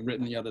or something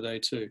written the other day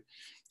too.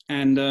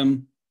 And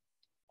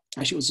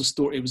actually, it was a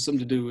story. It was something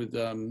to do with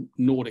the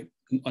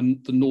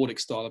Nordic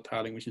style of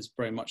paddling, which is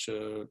very much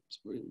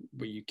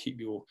where you keep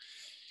your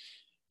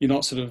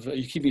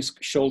you keep your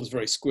shoulders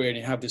very square, and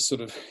you have this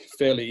sort of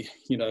fairly,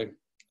 you know,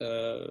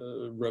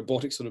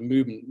 robotic sort of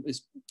movement.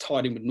 Is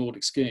tied in with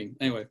Nordic skiing.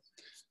 Anyway,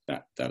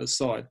 that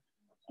aside.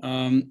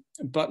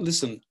 But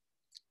listen,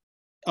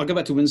 I'll go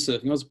back to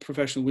windsurfing. I was a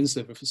professional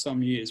windsurfer for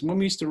some years. When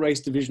we used to race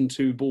Division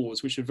 2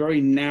 boards, which are a very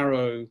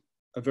narrow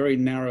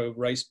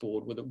race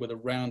board with a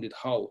rounded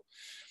hull,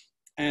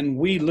 and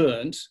we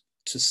learned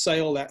to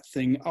sail that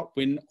thing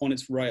upwind on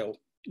its rail.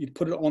 You'd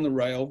put it on the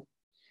rail,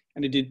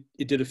 and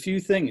it did a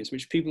few things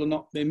which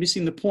people they're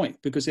missing the point,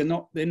 because they're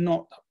not doing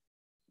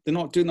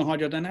the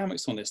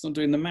hydrodynamics on this, not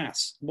doing the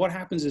maths. What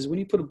happens is when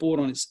you put a board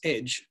on its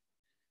edge,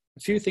 a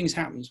few things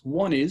happens.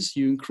 One is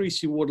you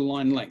increase your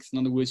waterline length. In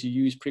other words, you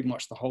use pretty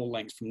much the whole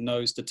length from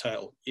nose to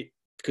tail,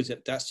 because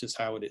that's just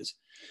how it is.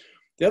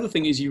 The other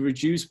thing is you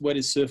reduce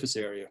wetted surface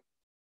area.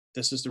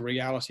 That's just a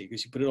reality,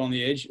 because you put it on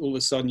the edge, all of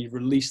a sudden you've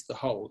released the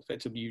hull.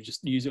 Effectively, you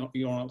just use it,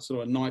 you're on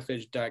sort of a knife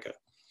edge dagger.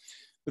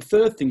 The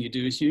third thing you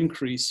do is you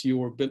increase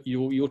your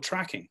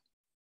tracking.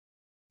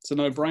 It's a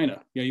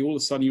no-brainer. You know, all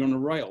of a sudden you're on a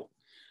rail.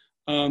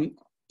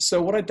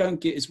 So what I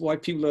don't get is why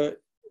people are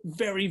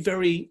very,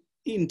 very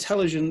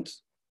intelligent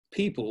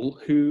people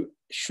who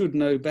should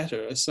know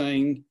better are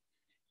saying,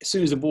 as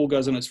soon as the ball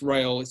goes on its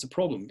rail, it's a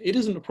problem. It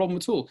isn't a problem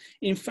at all.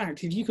 In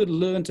fact, if you could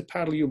learn to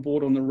paddle your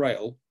board on the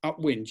rail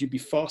upwind, you'd be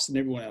faster than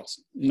everyone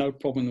else. No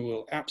problem in the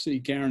world, absolutely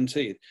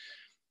guaranteed.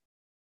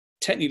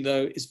 Technically,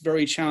 though, it's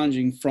very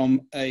challenging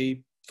from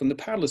the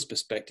paddler's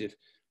perspective.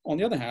 On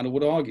the other hand, I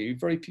would argue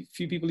very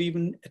few people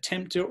even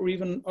attempt to or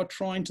even are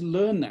trying to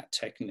learn that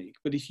technique.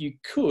 But if you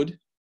could,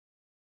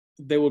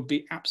 there would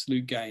be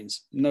absolute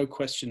gains, no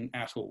question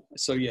at all.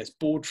 So yes,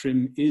 board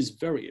trim is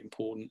very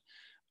important.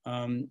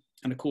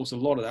 And of course, a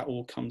lot of that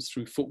all comes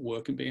through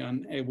footwork and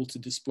being able to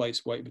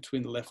displace weight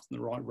between the left and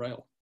the right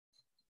rail.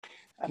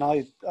 And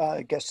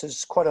I guess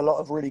there's quite a lot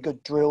of really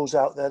good drills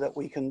out there that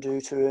we can do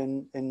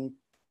to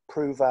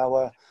improve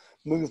our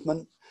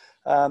movement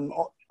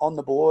on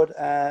the board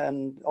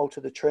and alter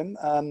the trim.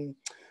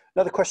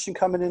 Another question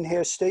coming in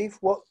here, Steve.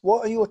 What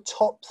are your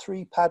top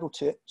 3 paddle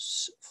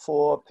tips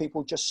for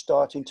people just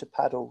starting to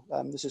paddle?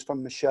 This is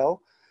from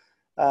Michelle.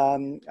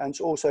 And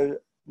also,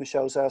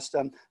 Michelle's asked,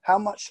 how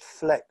much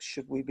flex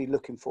should we be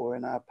looking for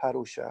in our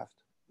paddle shaft?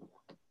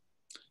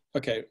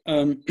 Okay.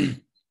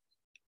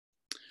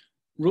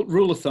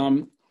 Rule of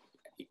thumb,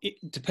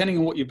 depending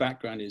on what your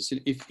background is,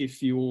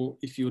 if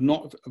you're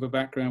not of a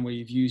background where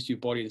you've used your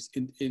body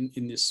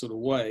in this sort of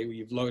way, where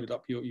you've loaded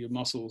up your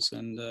muscles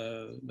and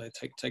they've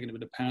taken a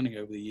bit of pounding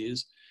over the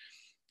years,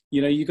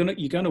 you know,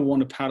 you're gonna want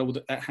to paddle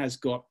that has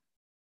got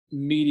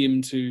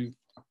medium to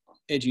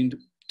edging,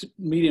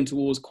 medium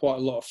towards quite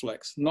a lot of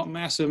flex, not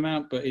massive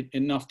amount, but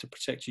enough to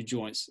protect your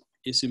joints.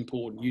 It's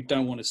important. You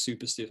don't want a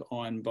super stiff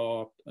iron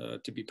bar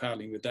to be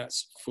paddling with.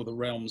 That's for the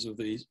realms of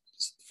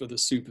for the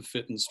super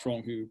fit and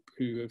strong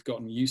who have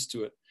gotten used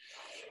to it,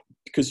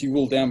 because you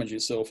will damage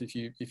yourself if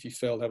you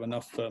fail to have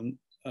enough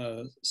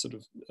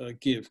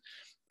give.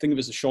 Think of it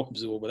as a shock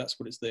absorber. That's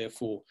what it's there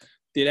for.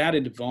 The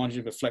added advantage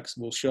of a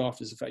flexible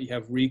shaft is the fact you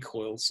have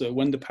recoil. So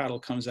when the paddle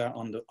comes out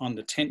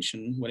under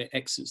tension, when it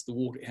exits the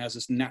water, it has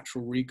this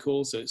natural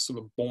recoil. So it sort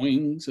of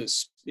boings.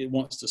 It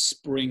wants to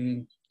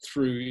spring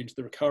through into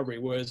the recovery.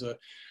 Whereas a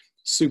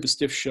super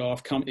stiff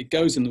shaft, it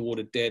goes in the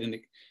water dead, and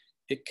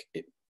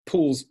it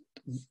pulls,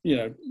 you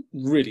know,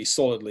 really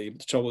solidly. But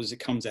the trouble is, it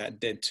comes out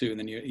dead too, and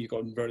then you've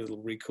got very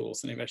little recoil.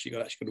 So you've actually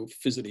got to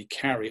physically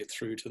carry it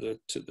through to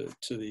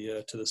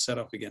the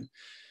setup again.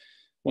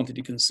 One thing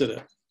to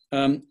consider.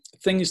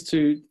 Things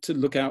to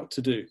look out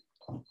to do.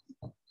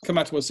 Come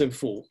back to what I said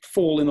before.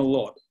 Fall in a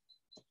lot.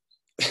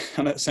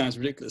 And that sounds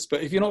ridiculous,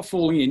 but if you're not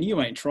falling in,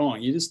 you ain't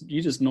trying.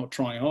 You're just not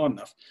trying hard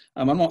enough.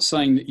 I'm not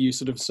saying that you're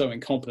sort of so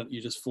incompetent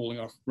you're just falling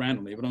off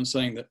randomly, but I'm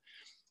saying that,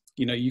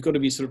 you know, you've got to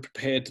be sort of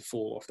prepared to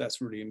fall off. That's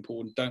really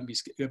important. Don't be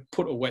scared.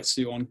 Put a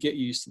wetsuit on. Get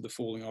used to the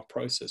falling off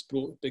process,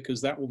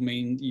 because that will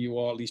mean you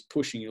are at least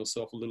pushing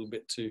yourself a little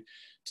bit to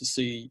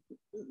see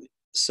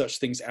such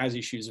things as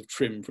issues of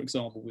trim, for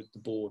example, with the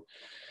board.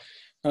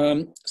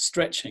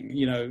 Stretching,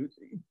 you know,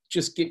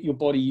 just get your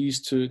body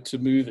used to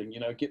moving,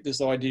 you know, get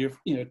this idea of,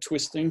 you know,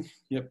 twisting.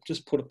 You know,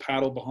 just put a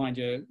paddle behind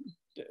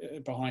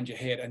your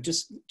head and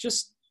just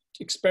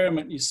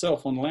experiment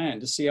yourself on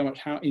land to see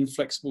how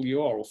inflexible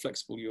you are or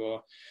flexible you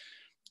are,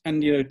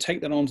 and, you know,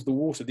 take that onto the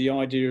water. The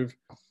idea of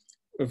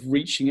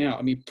reaching out.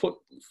 I mean, for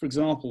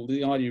example,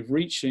 the idea of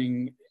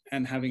reaching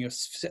and having a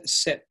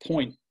set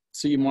point.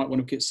 So you might want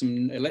to get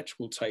some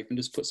electrical tape and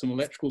just put some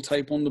electrical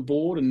tape on the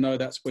board and know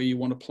that's where you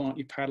want to plant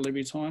your paddle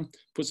every time.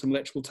 Put some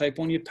electrical tape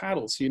on your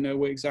paddle so you know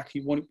where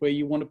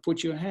you want to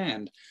put your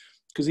hand.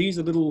 Because these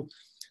are they're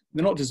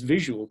not just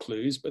visual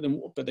clues, but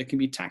they can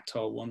be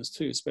tactile ones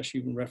too,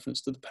 especially in reference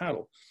to the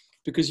paddle.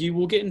 Because you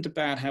will get into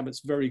bad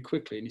habits very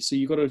quickly. And so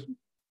you've got to,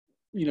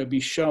 you know,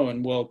 be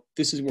shown, well,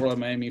 this is where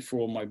I'm aiming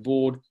for on my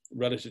board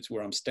relative to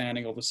where I'm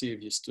standing. Obviously,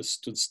 if you just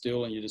stood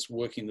still and you're just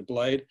working the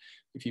blade,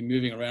 if you're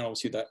moving around,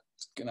 obviously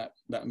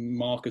that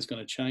marker is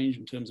going to change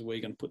in terms of where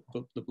you're going to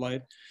put the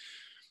blade.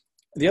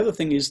 The other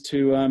thing is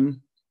to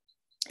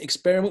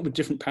experiment with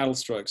different paddle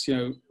strokes. You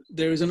know,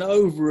 there is an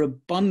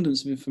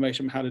overabundance of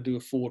information on how to do a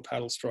forward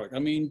paddle stroke. I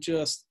mean,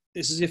 it's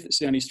as if it's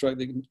the only stroke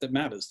that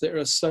matters. There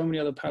are so many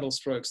other paddle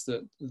strokes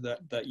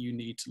that you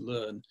need to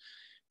learn,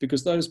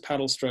 because those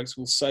paddle strokes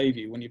will save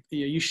you. When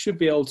you should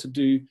be able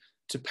to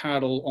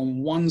paddle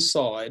on one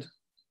side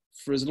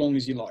for as long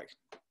as you like,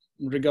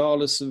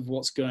 regardless of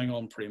what's going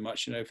on, pretty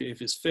much. You know,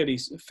 if it's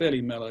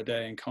fairly mellow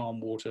day and calm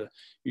water,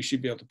 you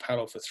should be able to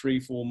paddle for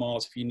 3-4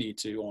 miles if you need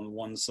to on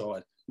one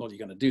side. Not that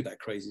you're going to do that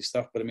crazy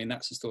stuff, but I mean,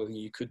 that's the sort of thing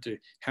you could do.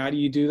 How do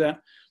you do that?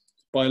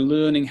 By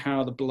learning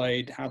how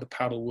the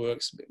paddle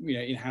works, you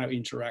know, in how it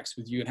interacts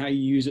with you and how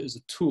you use it as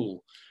a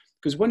tool.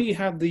 Because when you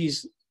have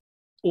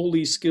all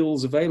these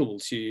skills available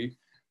to you,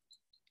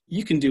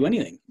 you can do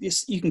anything.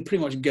 You can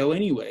pretty much go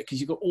anywhere because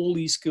you've got all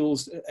these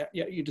skills at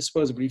your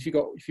disposal. But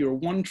if you're a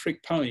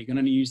one-trick pony, you can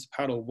only use the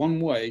paddle one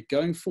way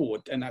going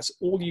forward, and that's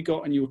all you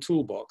got in your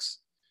toolbox,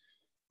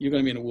 you're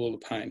going to be in a world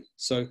of pain.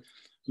 So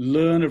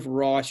learn a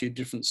variety of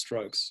different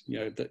strokes, you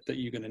know, that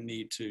you're going to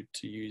need to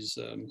use,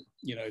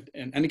 you know,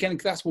 and again,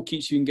 that's what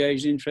keeps you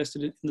engaged and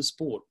interested in the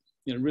sport.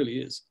 You know, it really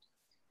is.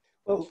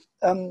 Well,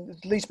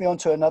 it leads me on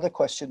to another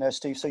question there,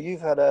 Steve. So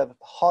you've had a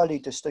highly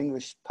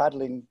distinguished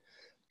paddling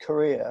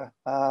career,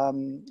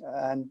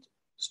 and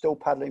still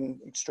paddling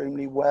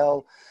extremely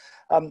well.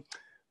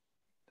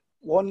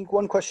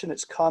 One question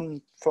that's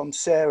come from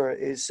Sarah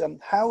is,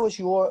 how has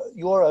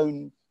your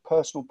own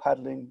personal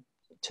paddling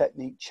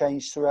technique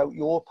changed throughout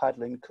your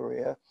paddling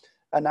career?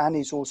 And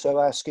Annie's also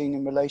asking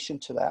in relation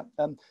to that.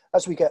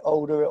 As we get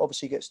older, it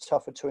obviously gets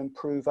tougher to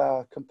improve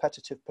our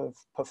competitive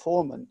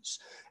performance.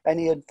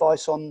 Any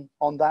advice on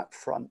that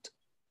front?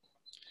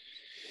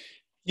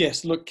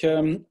 Yes, look,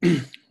 I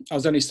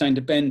was only saying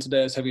to Ben today,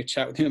 I was having a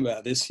chat with him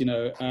about this. I've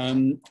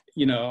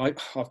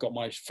got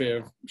my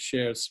fair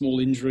share of small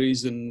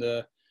injuries,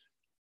 and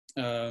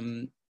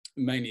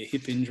mainly a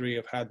hip injury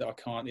I've had that I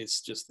can't,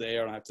 it's just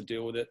there and I have to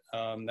deal with it.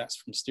 That's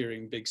from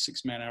steering big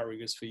 6-man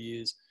outriggers for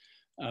years.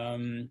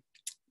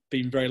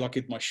 Been very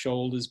lucky with my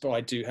shoulders, but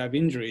I do have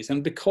injuries.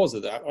 And because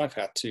of that, I've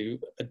had to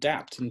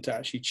adapt and to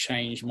actually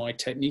change my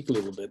technique a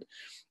little bit.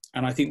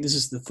 And I think this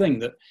is the thing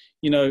that,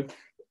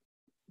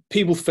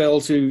 people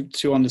fail to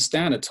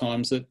understand at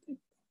times, that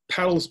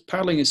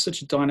paddling is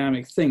such a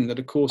dynamic thing that,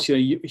 of course,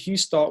 if you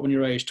start when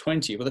you're age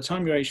 20, by the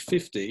time you're age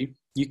 50,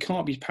 you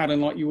can't be paddling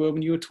like you were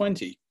when you were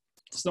 20.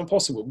 It's not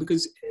possible,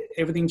 because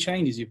everything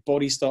changes. Your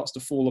body starts to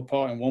fall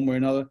apart in one way or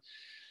another.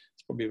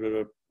 It's probably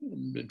a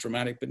bit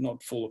dramatic, but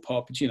not fall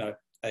apart, but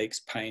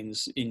aches,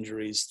 pains,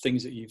 injuries,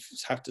 things that you've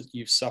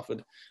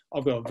suffered.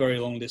 I've got a very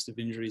long list of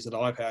injuries that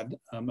I've had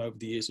over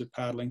the years of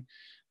paddling.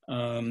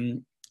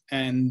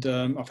 And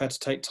I've had to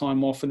take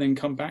time off and then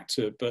come back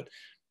to it. But,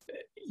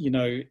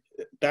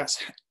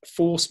 that's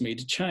forced me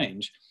to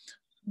change.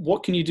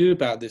 What can you do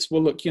about this?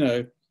 Well, look,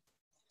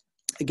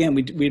 again,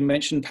 we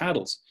mentioned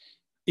paddles.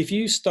 If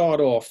you start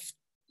off,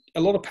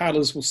 a lot of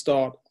paddlers will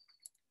start,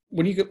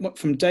 when you get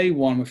from day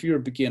one, if you're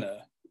a beginner,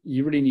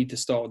 you really need to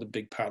start with a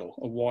big paddle,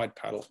 a wide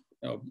paddle,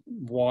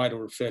 wide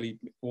or fairly,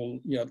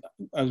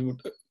 as we were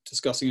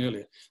discussing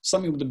earlier,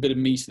 something with a bit of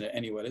meat in it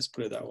anyway, let's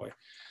put it that way.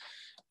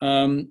 I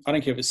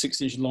don't care if it's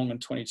 6 inches long and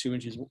 22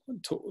 inches,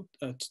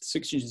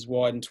 6 inches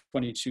wide and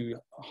 22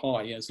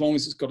 high. As long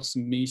as it's got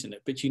some meat in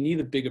it. But you need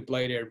a bigger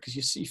blade area, because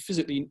you see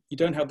physically you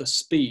don't have the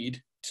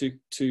speed to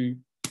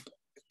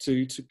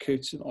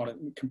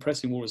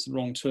compressing water is the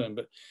wrong term,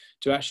 but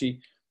to actually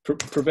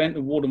prevent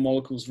the water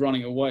molecules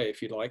running away,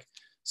 if you like.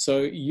 So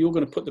you're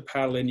going to put the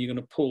paddle in, you're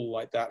going to pull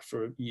like that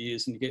for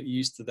years and you get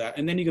used to that.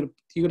 And then you're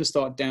going to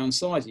start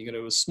downsizing. You're going to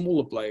have a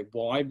smaller blade.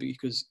 Why?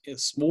 Because a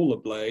smaller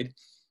blade,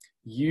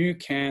 you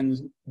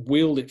can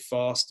wield it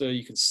faster.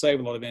 You can save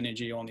a lot of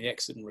energy on the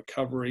exit and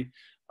recovery.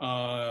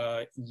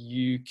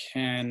 You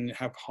can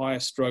have higher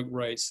stroke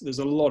rates. There's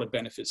a lot of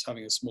benefits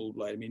having a small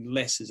blade. I mean,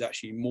 less is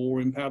actually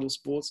more in paddle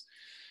sports.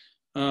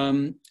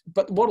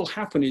 But what will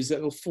happen is that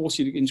it'll force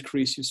you to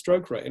increase your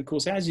stroke rate. And of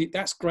course,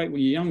 that's great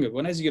when you're younger.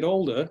 When as you get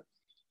older,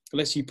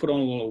 unless you put on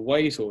a lot of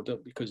weight or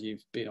because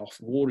you've been off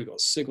water, you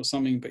got sick or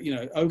something, but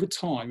over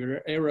time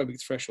your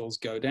aerobic thresholds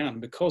go down,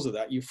 and because of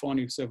that you find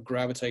yourself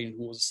gravitating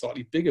towards a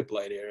slightly bigger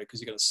blade area, because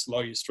you're going to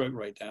slow your stroke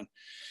rate down and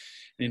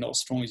you're not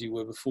as strong as you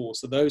were before.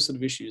 So those sort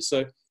of issues.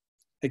 So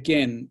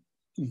again,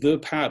 the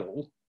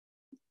paddle,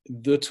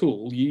 the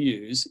tool you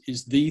use,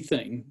 is the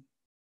thing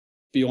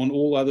beyond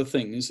all other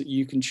things that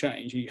you can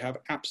change, you have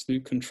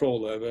absolute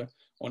control over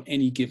on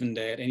any given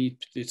day, at any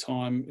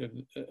time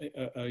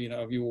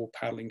of your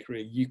paddling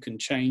career. You can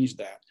change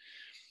that,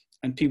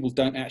 and people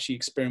don't actually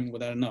experiment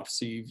with that enough.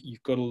 So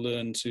you've got to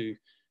learn to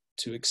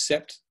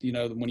accept,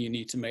 when you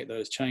need to make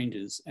those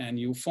changes, and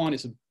you'll find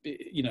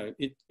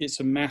it's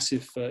a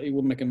massive. It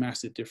will make a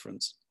massive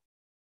difference.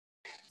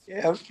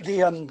 Yeah,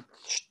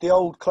 the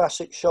old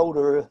classic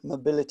shoulder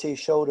mobility,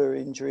 shoulder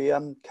injury.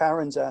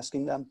 Karen's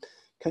asking,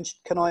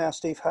 can I ask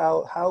Steve,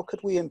 how could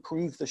we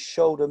improve the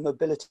shoulder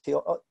mobility?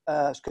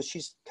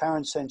 Because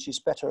Karen's saying she's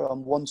better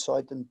on one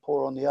side than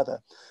poor on the other.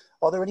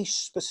 Are there any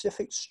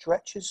specific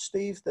stretches,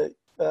 Steve, that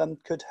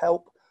could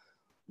help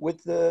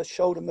with the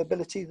shoulder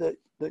mobility that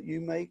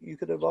you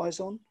could advise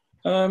on?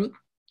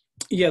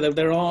 Yeah,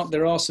 there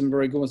are some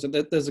very good ones.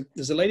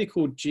 There's a lady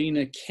called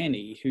Gina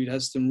Kenny who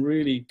has some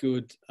really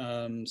good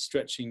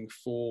stretching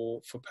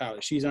for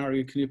paddle. She's an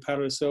aerial canoe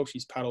paddler herself.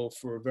 She's paddled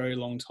for a very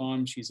long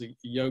time. She's a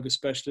yoga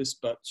specialist,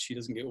 but she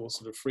doesn't get all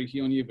sort of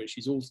freaky on you. But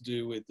she's all to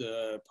do with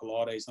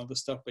Pilates and other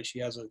stuff. But she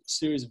has a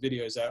series of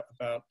videos out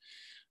about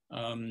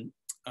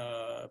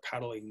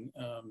paddling,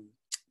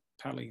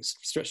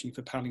 stretching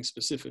for paddling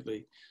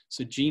specifically.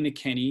 So Gina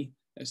Kenny,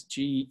 that's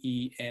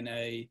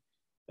GENA.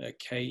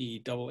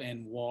 KENNY.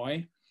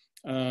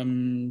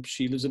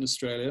 She lives in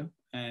Australia,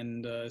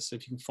 and so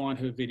if you can find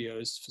her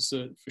videos,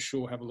 for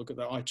sure have a look at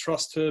that. I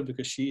trust her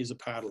because she is a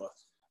paddler,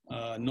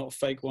 not a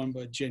fake one,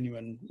 but a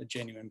genuine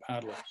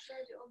paddler.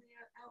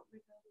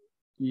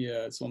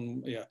 Yeah, it's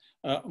on. Yeah,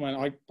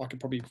 I could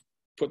probably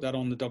put that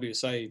on the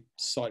WSA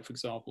site, for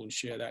example, and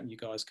share that, and you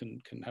guys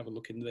can have a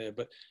look in there.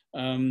 But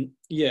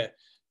yeah,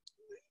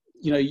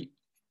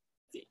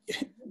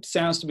 it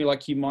sounds to me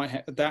like you might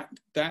have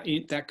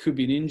that could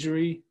be an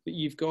injury that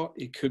you've got.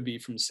 It could be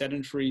from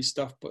sedentary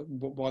stuff, but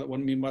what I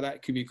mean by that,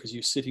 it could be because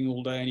you're sitting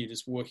all day and you're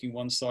just working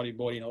one side of your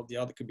body and not the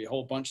other. It could be a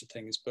whole bunch of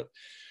things. But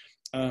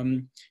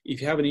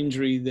if you have an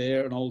injury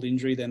there, an old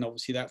injury, then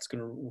obviously that's going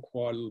to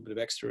require a little bit of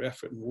extra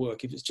effort and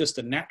work. If it's just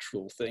a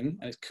natural thing,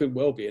 and it could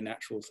well be a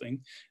natural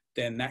thing,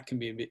 then that can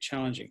be a bit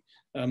challenging.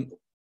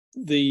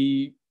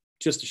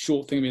 Just a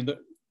short thing, I mean, that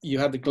you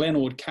have the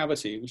glenoid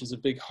cavity, which is a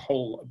big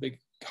hole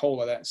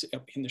like that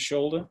up in the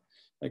shoulder,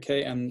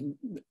 okay, and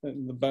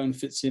the bone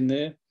fits in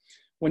there.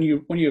 When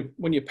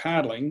you're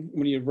paddling,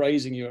 when you're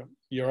raising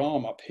your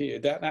arm up here,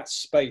 that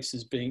space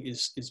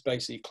is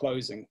basically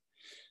closing.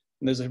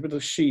 And there's a little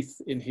sheath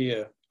in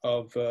here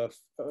of a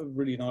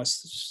really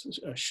nice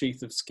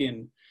sheath of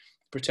skin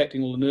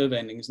protecting all the nerve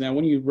endings. Now,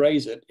 when you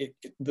raise it,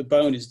 the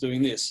bone is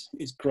doing this,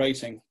 it's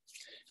grating.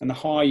 And the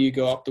higher you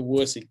go up, the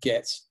worse it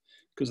gets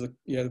because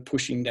the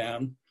pushing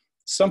down.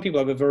 Some people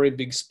have a very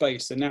big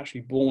space. They're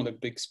naturally born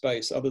at big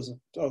space. Some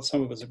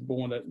of us are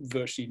born at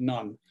virtually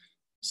none.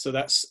 So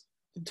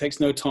it takes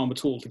no time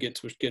at all to get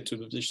to a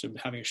position of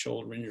having a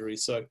shoulder injury.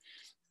 So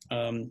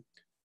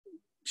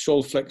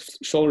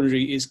shoulder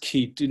injury is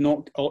key. Do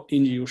not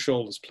injure your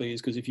shoulders,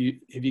 please, because if you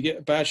get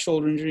a bad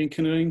shoulder injury in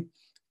canoeing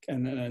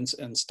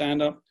and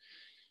stand up,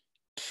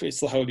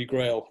 it's the holy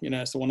grail.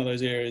 It's one of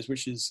those areas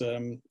which is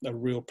a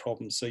real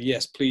problem. So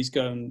yes, please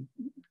go and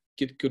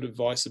get good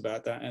advice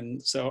about that.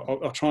 And so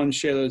I'll try and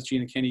share those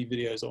Gina Kenny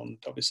videos on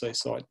WSA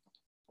site.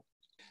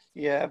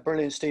 Yeah,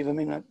 brilliant, Steve. I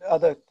mean,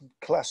 other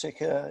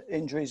classic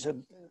injuries.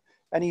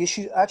 Any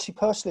issues? Actually,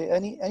 personally,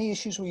 any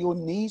issues with your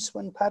knees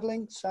when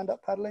paddling,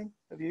 stand-up paddling?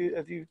 Have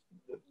you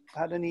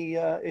had any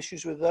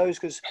issues with those?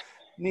 Because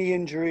knee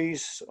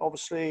injuries,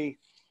 obviously,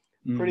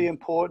 pretty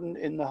important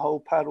in the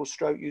whole paddle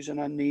stroke using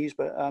our knees.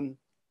 But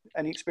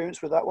any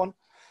experience with that one?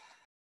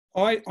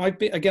 I've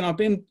been a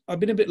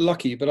bit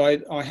lucky, but I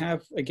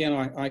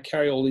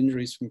carry all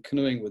injuries from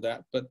canoeing with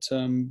that. But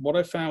what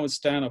I found with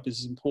stand-up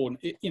is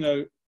important.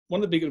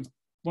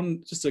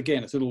 Just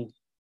again, a little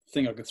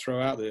thing I could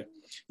throw out there.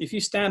 If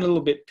you stand a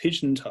little bit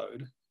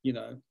pigeon-toed,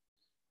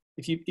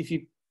 if you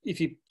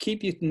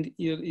keep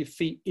your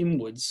feet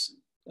inwards,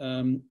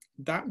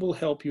 that will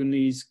help your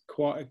knees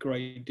quite a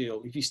great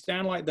deal. If you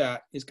stand like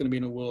that, it's going to be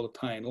in a world of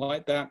pain.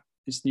 Like that,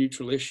 it's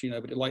neutral-ish,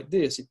 but like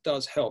this, it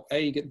does help.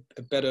 You get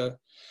better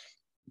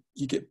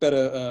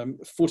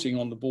footing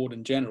on the board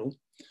in general,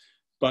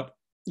 but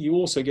you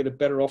also get a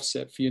better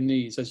offset for your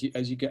knees as you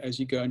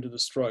go into the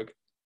stroke,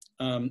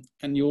 and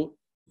your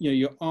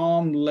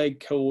arm-leg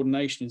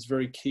coordination is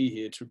very key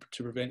here to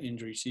prevent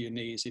injury to your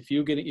knees. If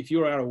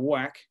you're out of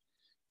whack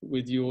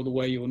with the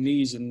way your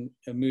knees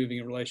are moving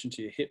in relation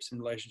to your hips, in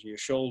relation to your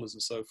shoulders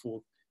and so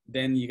forth,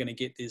 then you're going to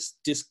get this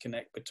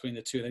disconnect between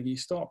the two, and then you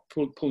start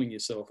pulling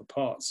yourself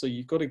apart. So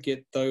you've got to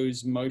get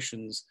those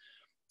motions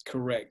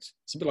correct.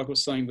 It's a bit like I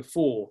was saying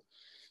before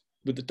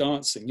with the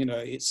dancing.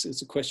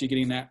 It's a question of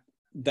getting that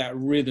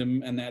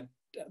rhythm and that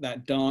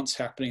dance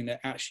happening that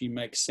actually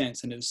makes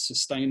sense and is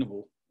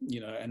sustainable,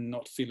 and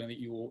not feeling that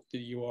you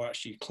are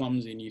actually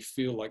clumsy and you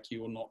feel like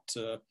you're not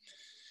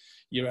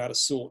you're out of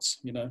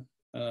sorts.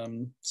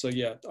 So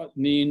yeah,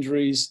 knee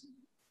injuries,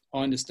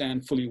 I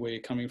understand fully where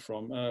you're coming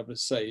from, but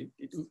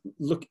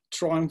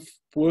try and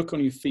work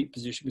on your feet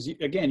position, because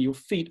again, your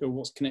feet are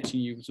what's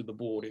connecting you to the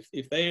board.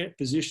 If they're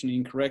positioned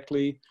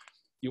incorrectly,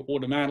 you're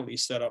automatically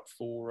set up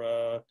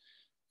for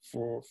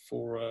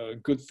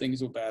good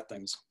things or bad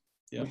things.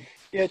 Yeah.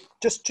 Yeah.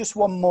 Just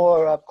one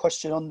more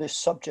question on this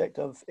subject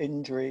of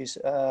injuries,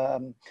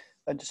 and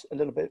just a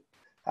little bit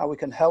how we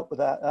can help with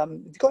that. Have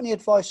you got any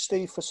advice,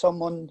 Steve, for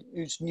someone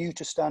who's new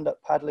to stand-up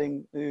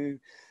paddling, who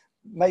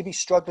maybe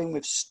struggling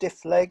with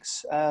stiff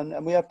legs,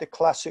 and we have the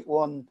classic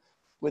one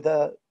with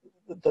the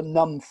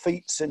numb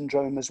feet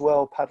syndrome as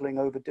well, paddling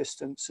over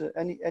distance?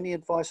 Any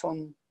advice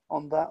on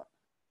that?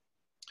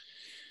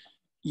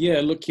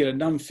 Yeah, look,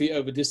 numb feet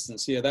over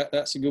distance. Yeah,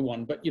 that's a good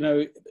one. But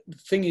the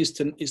thing is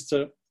to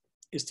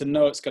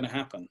know it's going to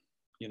happen.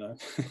 The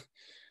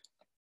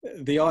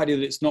idea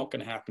that it's not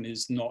going to happen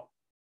is not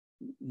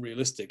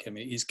realistic. I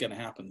mean, it is going to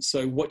happen.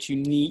 So what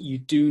you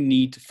do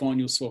need to find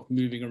yourself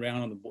moving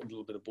around on the board,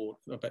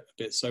 a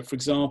bit. So for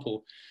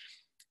example,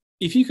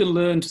 if you can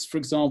learn to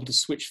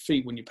switch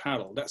feet when you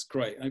paddle, that's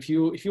great. And if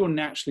you're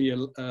naturally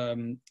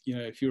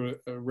if you're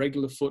a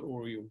regular foot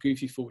or you're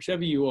goofy foot,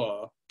 whichever you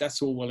are,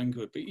 that's all well and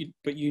good.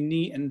 But you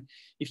need, and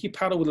if you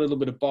paddle with a little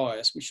bit of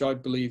bias, which I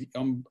believe,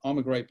 I'm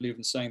a great believer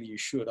in saying that you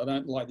should. I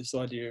don't like this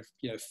idea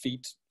of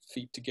feet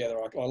together.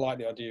 I like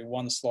the idea of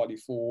one slightly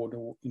forward,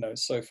 or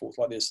so forth,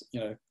 like this,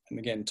 and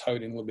again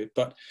toed in a little bit.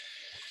 But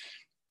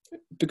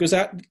because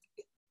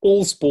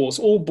all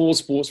board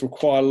sports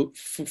require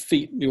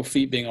your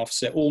feet being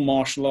offset. All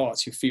martial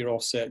arts, your feet are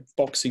offset.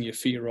 Boxing, your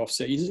feet are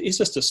offset. It's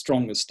just a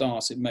stronger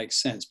stance. It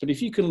makes sense. But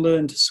if you can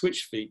learn to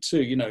switch feet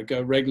too,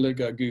 go regular,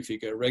 go goofy,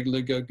 go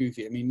regular, go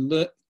goofy. I mean,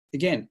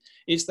 again,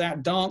 it's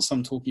that dance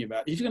I'm talking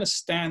about. If you're going to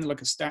stand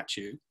like a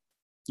statue,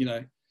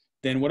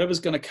 then whatever's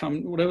going to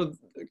come, whatever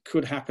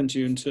could happen to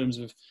you in terms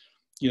of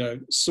you know,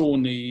 sore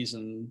knees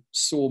and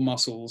sore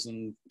muscles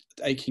and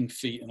aching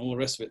feet and all the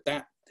rest of it,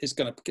 that is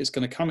it's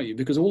going to come at you,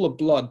 because all the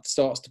blood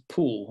starts to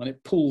pool, and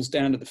it pools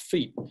down to the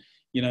feet,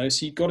 you know.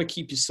 So you've got to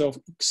keep yourself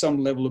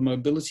some level of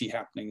mobility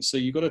happening. So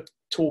you've got to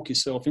talk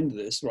yourself into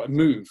this, right?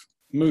 Move,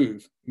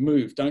 move,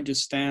 move. Don't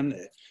just stand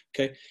there,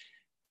 okay?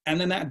 And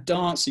then that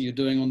dance that you're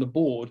doing on the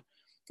board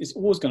is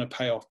always going to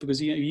pay off,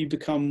 because you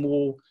become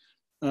more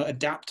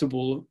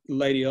adaptable. The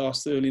lady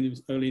asked early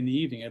in the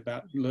evening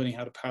about learning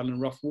how to paddle in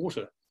rough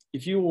water.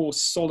 If you're all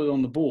solid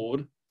on the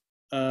board,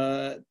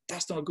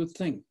 that's not a good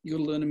thing. You've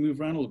got to learn to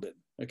move around a little bit.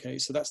 Okay,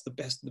 so that's the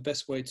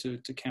best way to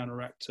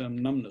counteract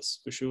numbness,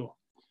 for sure.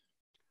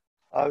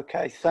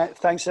 Okay,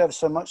 thanks ever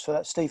so much for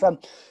that, Steve.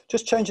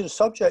 Just changing the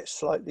subject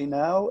slightly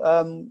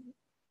now.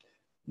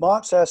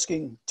 Mark's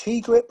asking,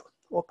 T grip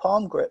or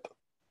palm grip,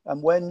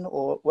 and when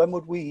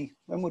would we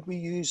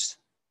use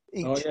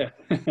each? Oh yeah.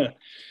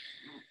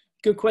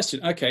 Good question.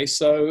 Okay,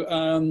 so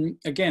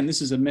again,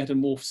 this is a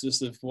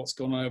metamorphosis of what's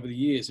gone on over the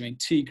years. I mean,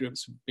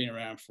 T-grips have been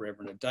around forever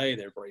and a day.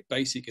 They're very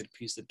basic. Get a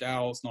piece of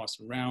dowel, it's nice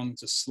and round,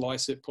 just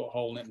slice it, put a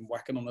hole in it, and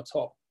whack it on the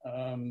top.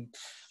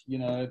 You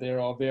know,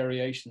 there are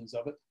variations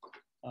of it.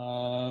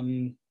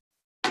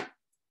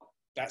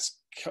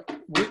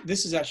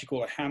 This is actually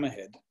called a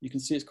hammerhead. You can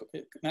see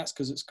that's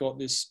because it's got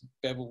this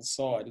beveled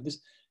side.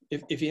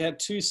 If you had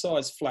two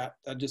sides flat,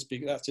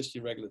 that's just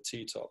your regular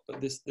T-top.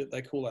 But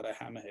they call that a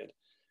hammerhead,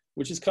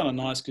 which is kind of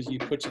nice, because you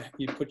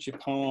put your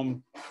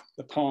palm,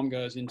 the palm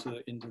goes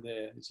into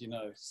there, as you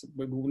know. So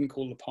we wouldn't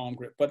call it a palm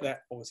grip, but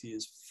that obviously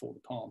is for the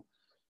palm.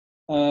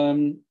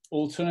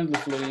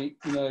 Alternatively,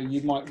 you know,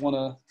 you might want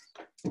to,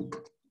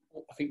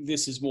 I think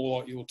this is more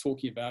like you're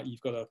talking about,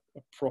 you've got a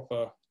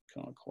proper,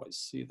 can't quite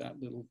see that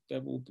little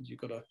bevel, but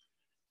you've got the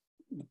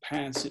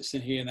pan sits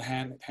in here and the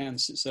hand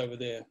sits over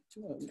there.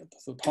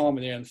 The palm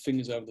in there and the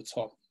fingers over the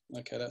top.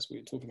 Okay, that's what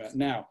you're talking about.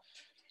 Now,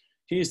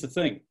 here's the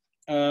thing.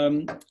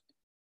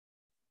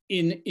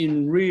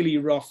 In really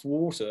rough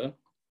water,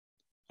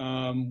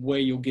 where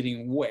you're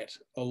getting wet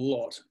a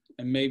lot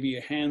and maybe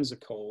your hands are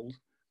cold,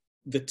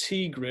 the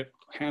T-grip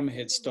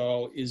hammerhead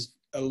style is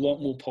a lot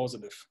more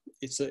positive.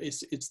 It's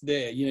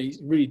there, you know, it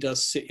really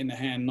does sit in the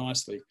hand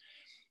nicely.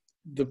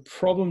 The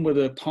problem with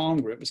a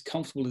palm grip, as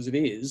comfortable as it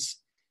is,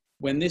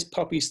 when this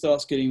puppy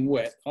starts getting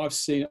wet, I've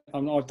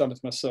done it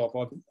myself.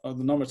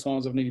 The number of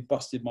times I've nearly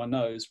busted my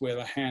nose where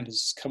the hand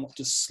has come up,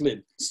 just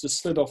slid. It's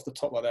just slid off the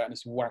top like that and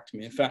it's whacked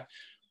me. In fact,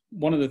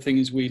 one of the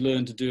things we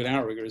learn to do in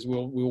outrigger is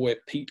we'll wear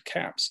peaked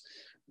caps,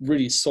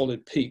 really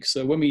solid peak.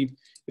 So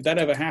if that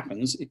ever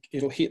happens,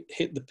 it'll hit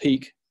the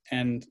peak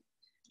and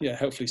yeah,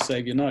 hopefully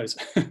save your nose.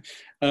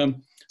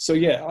 So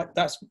yeah,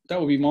 that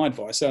would be my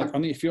advice. So, I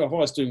mean, if I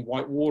was doing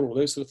white water or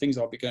those sort of things,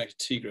 I'll be going to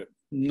T-grip.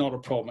 Not a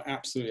problem,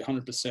 absolutely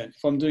 100%.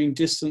 If I'm doing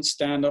distance,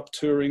 stand-up,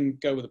 touring,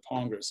 go with a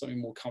palm grip, something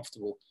more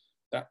comfortable.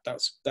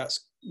 That's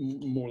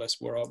more or less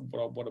what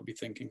I'd be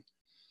thinking.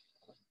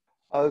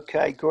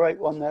 Okay, great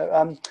one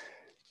there.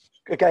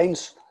 Again,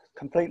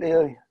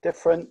 completely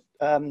different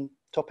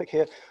topic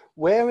here.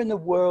 Where in the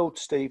world,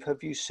 Steve,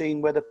 have you seen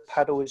where the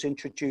paddle is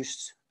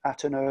introduced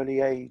at an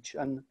early age?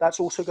 And that's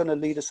also going to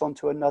lead us on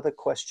to another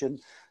question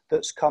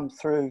that's come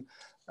through.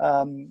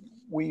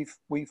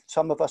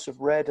 Some of us have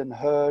read and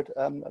heard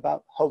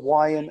about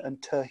Hawaiian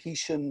and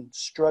Tahitian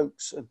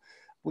strokes. And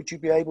would you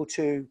be able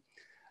to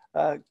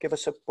give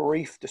us a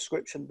brief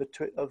description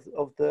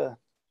of the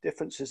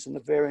differences and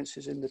the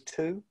variances in the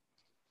two?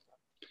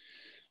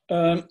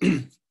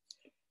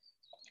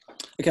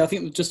 Okay, I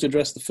think just to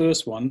address the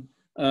first one,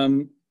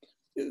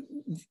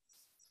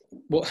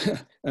 well,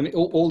 I mean,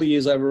 all the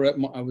years I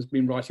was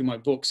been writing my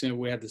books, you know,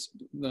 we had this,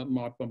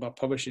 my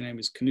publishing name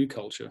is Canoe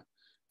Culture,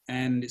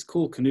 and it's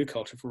called Canoe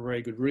Culture for a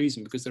very good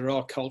reason, because there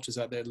are cultures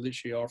out there that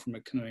literally are from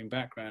a canoeing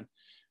background.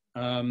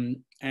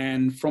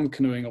 And from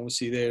canoeing,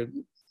 obviously,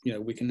 you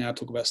know, we can now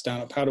talk about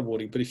stand-up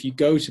paddleboarding, but if you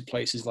go to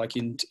places like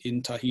in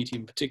Tahiti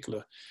in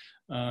particular,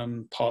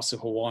 parts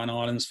of Hawaiian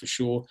Islands for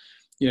sure,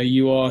 you know,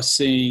 you are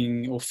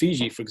seeing, or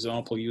Fiji, for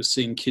example, you're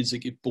seeing kids that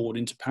get bored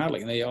into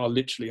paddling. They are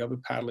literally of a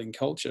paddling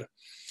culture.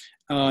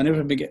 I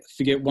never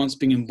forget once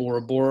being in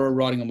Bora Bora,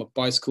 riding on my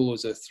bicycle. It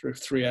was a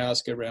 3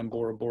 hours go around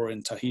Bora Bora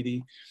in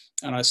Tahiti.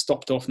 And I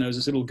stopped off and there was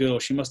this little girl.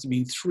 She must have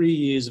been 3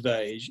 years of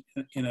age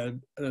in a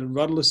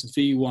rudderless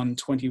V1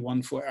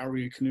 21-foot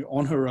outrigger canoe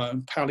on her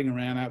own, paddling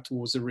around out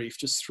towards the reef,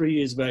 just 3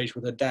 years of age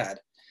with her dad.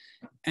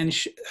 And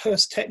her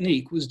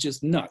technique was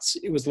just nuts.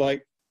 It was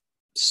like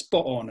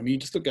spot on. I mean, you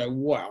just look, go,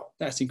 wow,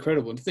 that's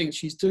incredible. And to think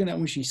she's doing that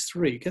when she's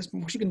 3. Guess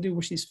what she can do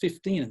when she's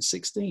 15 and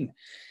 16?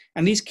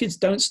 And these kids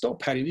don't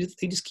stop paddling.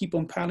 They just keep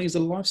on paddling as a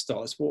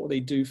lifestyle. It's what they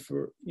do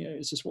for, you know,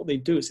 it's just what they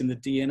do. It's in the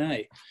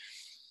DNA.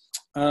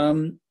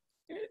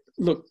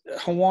 Look,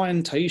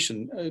 Hawaiian,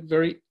 Tahitian,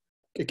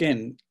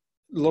 again,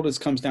 a lot of this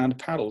comes down to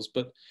paddles,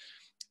 but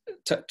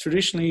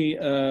traditionally,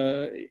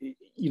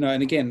 you know,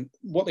 and again,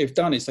 what they've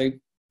done is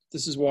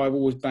this is why I've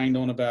always banged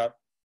on about,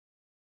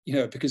 you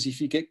know, because if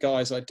you get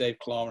guys like Dave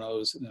Clark and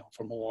others, you know,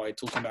 from Hawaii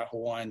talking about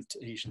Hawaiian,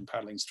 Tahitian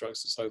paddling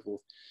strokes and so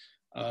forth,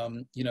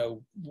 You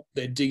know,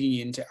 they're digging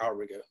into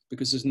outrigger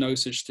because there's no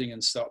such thing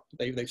in SUP.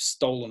 They've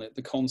stolen it,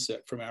 the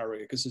concept from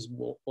outrigger, because this is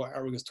what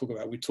outriggers talk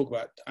about. We talk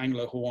about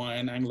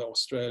Anglo-Hawaiian,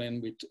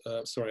 Anglo-Australian,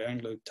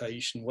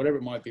 Anglo-Tahitian, whatever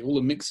it might be, all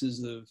the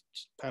mixes of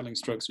paddling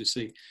strokes we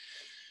see.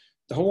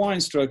 The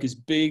Hawaiian stroke is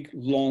big,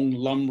 long,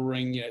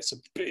 lumbering. You know, it's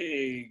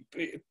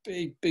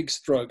a big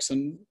strokes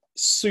and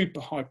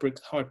super hyper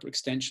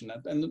extension.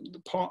 And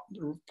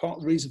the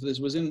reason for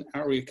this was in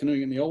outrigger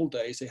canoeing in the old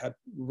days, they had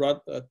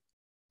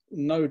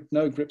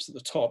no grips at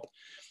the top,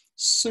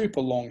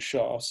 super long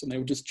shafts, and they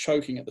were just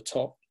choking at the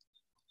top,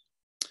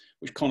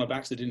 which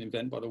Convex didn't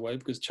invent, by the way,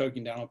 because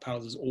choking down on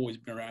paddles has always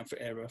been around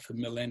forever, for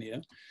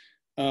millennia.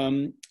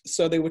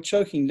 So they were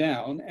choking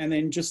down, and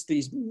then just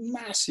these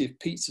massive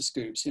pizza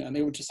scoops, you know, and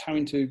they were just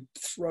having to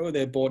throw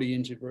their body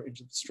into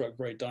the stroke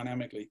very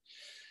dynamically.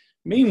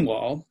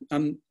 Meanwhile,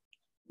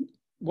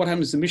 what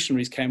happens? The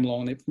missionaries came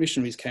along. The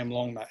missionaries came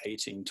along about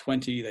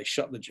 1820. They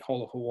shut the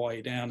whole of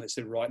Hawaii down. They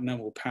said, right, no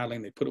more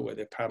paddling. They put away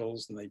their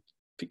paddles, and they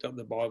picked up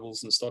their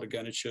Bibles and started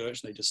going to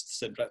church. And they just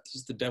said, this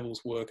is the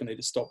devil's work, and they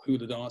just stopped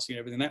hula dancing and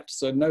everything.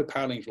 So no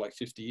paddling for like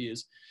 50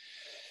 years.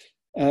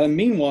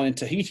 Meanwhile, in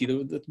Tahiti,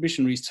 the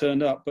missionaries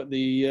turned up, but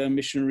the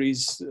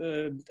missionaries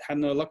had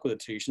no luck with the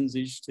Tahitians.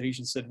 The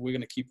Tahitians said, we're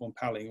going to keep on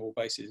paddling, or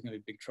basically it's going to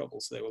be big trouble.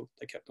 So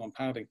they kept on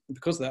paddling. And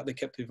because of that, they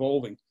kept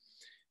evolving.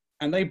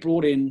 And they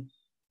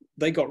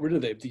got rid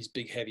of these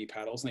big heavy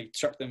paddles, and they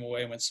chucked them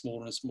away and went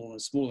smaller and smaller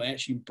and smaller. They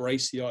actually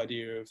embraced the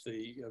idea of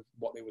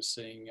what they were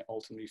seeing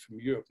ultimately from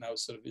Europe. Now,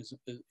 sort of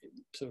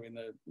in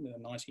the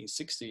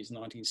 1960s,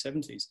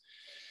 1970s.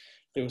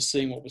 They were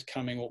seeing what was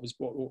coming,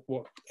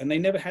 and they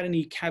never had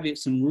any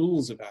caveats and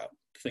rules about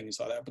things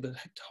like that. But the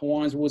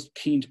Hawaiians were always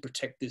keen to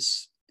protect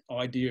this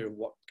idea of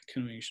what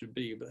canoeing should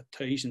be. But the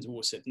Tahitians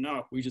always said,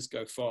 no, we just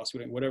go fast.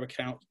 Whatever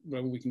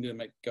we can do to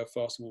make it go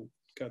fast, we'll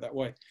go that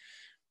way.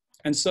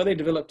 And so they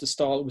developed a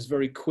style that was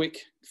very quick,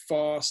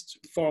 fast,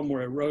 far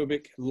more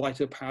aerobic,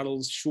 lighter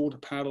paddles, shorter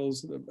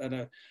paddles,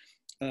 and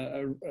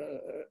a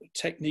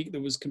technique that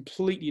was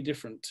completely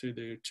different to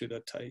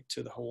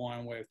the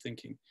Hawaiian way of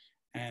thinking.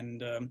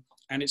 And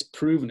it's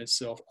proven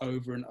itself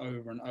over and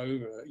over and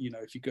over. You know,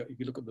 if you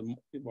look at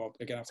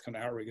again, I have to come to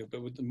outrigger,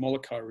 but with the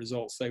Molokai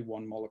results, they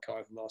won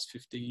Molokai for the last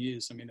 15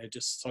 years. I mean, they're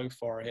just so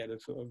far ahead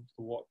of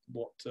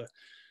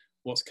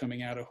what's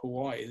coming out of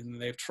Hawaii. And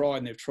they've tried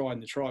and they've tried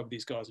and they've tried, but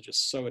these guys are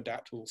just so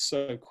adaptable,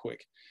 so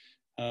quick.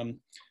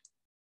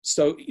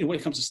 So when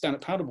it comes to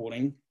stand-up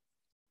paddleboarding,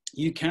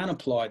 you can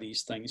apply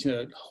these things. You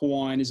know,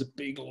 Hawaiian is a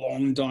big,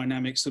 long,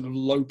 dynamic sort of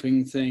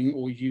loping thing,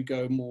 or you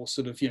go more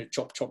sort of, you know,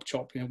 chop, chop,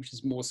 chop, you know, which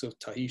is more sort of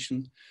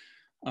Tahitian.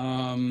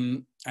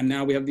 And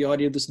now we have the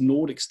idea of this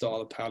Nordic style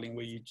of paddling,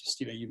 where you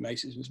just, you know, you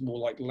make it more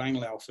like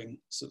langlaufing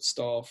sort of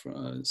style.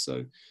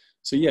 So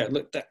yeah,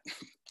 look, that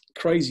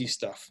crazy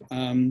stuff.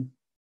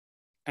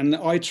 And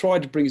I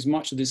tried to bring as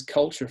much of this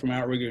culture from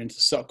outrigger into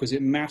SUP because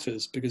it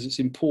matters, because it's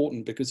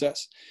important, because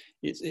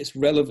it's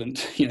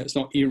relevant. You know, it's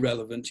not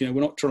irrelevant. You know,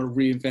 we're not trying to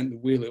reinvent the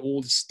wheel. All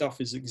this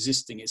stuff is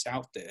existing. It's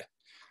out there.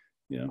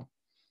 You know.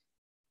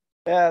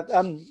 Yeah.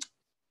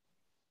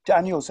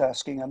 Daniel's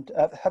asking,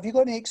 have you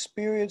got any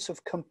experience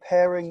of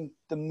comparing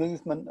the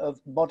movement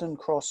of modern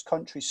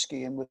cross-country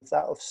skiing with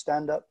that of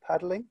stand-up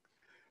paddling?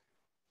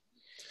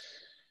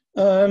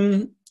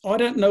 I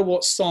don't know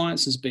what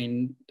science has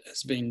been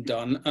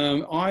done.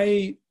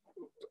 I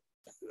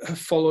have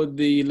followed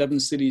the 11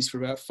 cities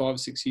for about 5 or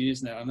 6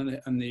 years now,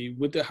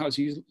 with the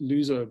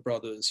Haziluso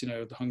brothers, you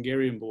know, the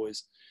Hungarian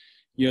boys,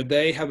 you know,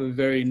 they have a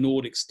very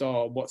Nordic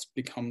style, what's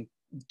become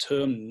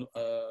termed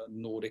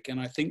Nordic, and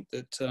I think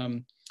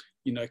that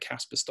you know,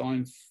 Casper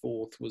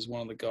Steinforth was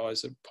one of the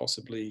guys that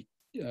possibly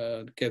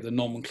gave the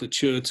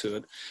nomenclature to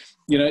it.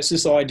 You know, it's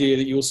this idea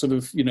that you're sort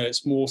of, you know,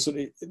 it's more sort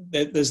of,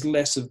 there's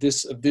less of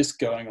this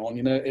going on,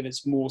 you know, and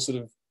it's more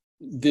sort of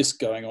this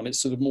going on.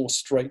 It's sort of more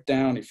straight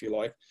down, if you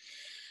like.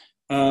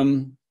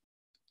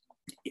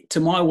 To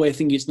my way of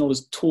thinking, it's not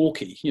as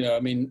talky. You know, I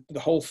mean, the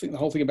whole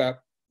thing about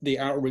the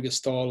outrigger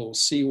style or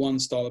C1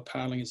 style of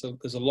paddling is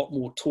there's a lot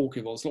more torque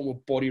involved. There's a lot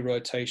more body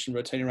rotation,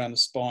 rotating around the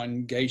spine,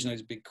 engaging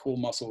those big core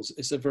muscles.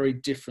 It's a very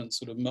different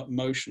sort of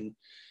motion,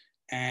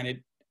 and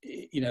it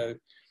you know,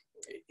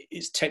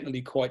 it's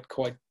technically quite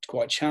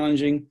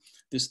challenging.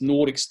 This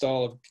Nordic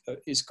style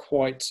is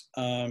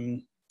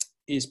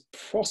is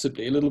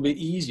possibly a little bit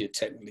easier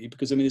technically,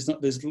 because I mean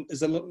there's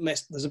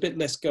a bit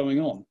less going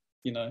on,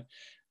 you know.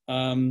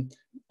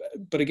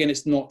 But again,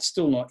 it's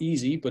still not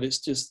easy, but it's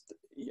just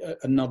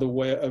another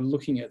way of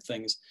looking at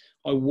things.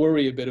 I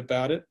worry a bit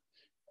about it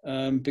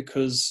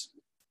because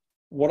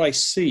what I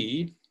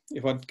see,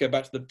 if I go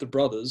back to the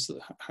brothers,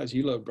 the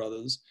Haziluso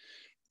brothers,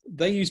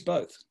 they use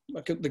both.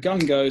 Like the gun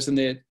goes and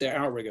they're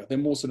outrigger. They're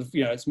more sort of,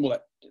 you know, it's more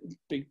like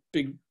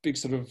big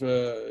sort of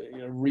you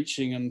know,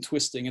 reaching and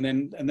twisting, and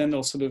then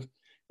they'll sort of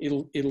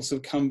it'll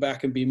sort of come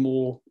back and be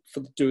more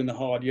for doing the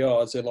hard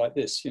yards. They're like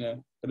this, you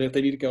know. But if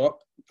they need to go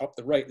up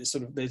the rate,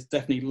 there's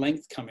definitely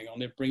length coming on.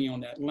 They're bringing on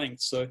that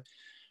length. So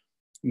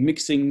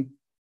mixing.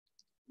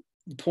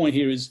 The point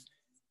here is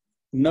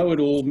know it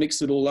all,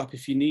 mix it all up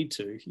if you need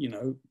to, you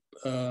know.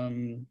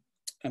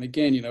 And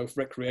again,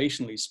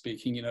 recreationally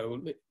speaking,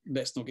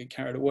 let's not get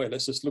carried away.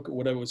 Let's just look at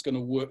whatever is going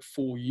to work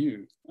for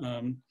you.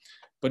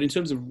 But in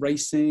terms of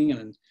racing,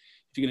 and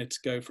if you're going to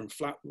go from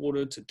flat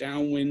water to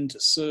downwind to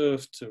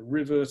surf to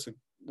river to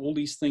all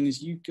these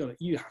things, you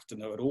have to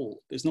know it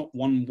all. There's not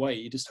one way.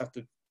 You just have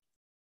to.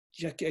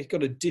 You've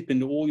got to dip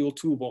into all your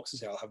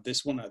toolboxes. I'll have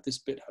this one, have this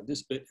bit,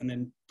 and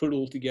then put it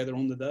all together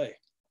on the day.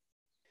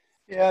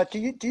 Yeah. Do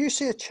you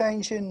see a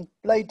change in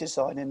blade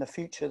design in the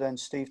future then,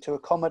 Steve, to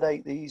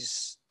accommodate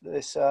this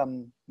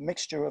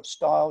mixture of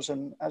styles,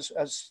 and as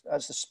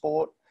the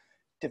sport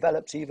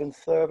develops even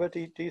further,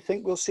 do you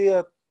think we'll see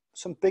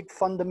some big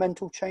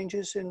fundamental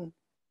changes in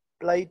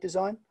blade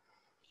design?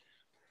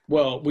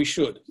 Well,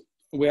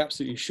 we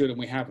absolutely should, and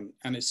we haven't,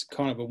 and it's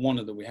kind of a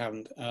wonder that we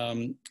haven't.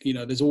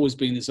 There's always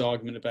been this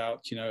argument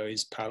about,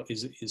 is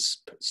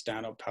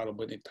stand-up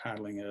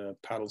paddling a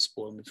paddle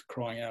sport? I mean, for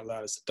crying out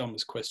loud, it's the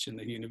dumbest question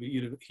in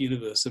the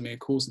universe. I mean, of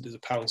course it is a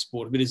paddle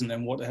sport. If it isn't,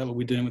 then what the hell are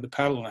we doing with the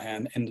paddle in our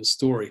hand? End of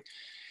story.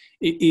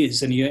 It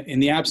is, and in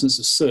the absence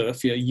of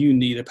surf, you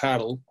need a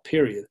paddle,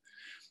 period.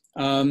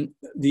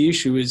 The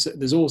issue is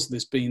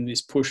there's been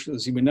this push,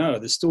 as we know,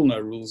 there's still no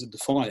rules that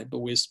define it, but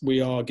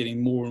we are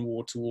getting more and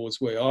more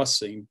towards, we are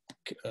seeing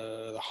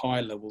the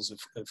high levels of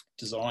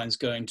designs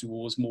going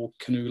towards more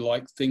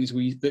canoe-like things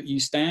that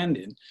you stand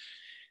in.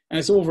 And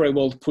it's all very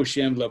well to push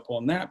the envelope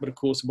on that, but of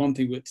course one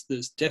thing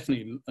that's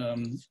definitely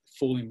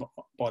falling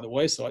by the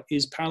wayside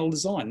is paddle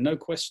design, no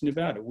question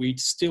about it. We're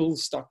still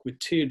stuck with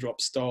teardrop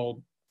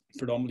style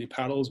predominantly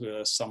paddles,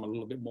 where some a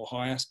little bit more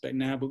high aspect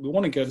now, but we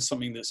want to go to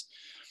something that's,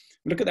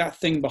 look at that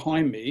thing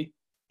behind me.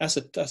 That's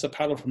a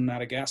paddle from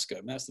Madagascar.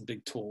 That's the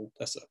big tool.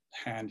 That's a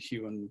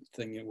hand-hewn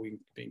thing that we've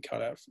been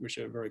cut out, which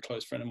a very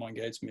close friend of mine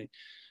gave to me.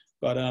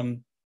 But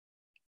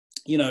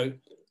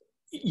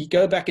you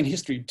go back in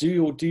history.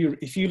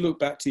 If you look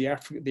back to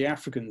the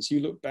Africans,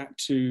 you look back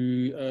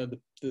to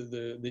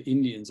the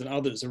Indians and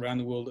others around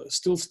the world that are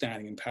still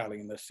standing and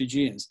paddling, and the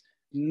Fijians.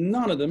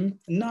 None of them.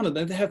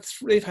 They've had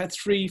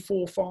 3,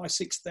 4, 5,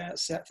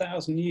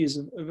 6,000 years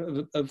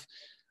of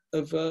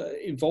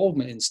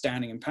involvement in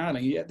standing and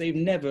paddling, yet they've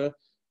never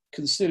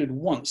considered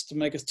once to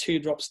make a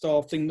teardrop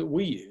style thing that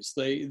we use.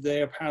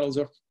 Their paddles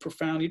are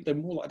they're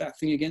more like that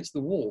thing against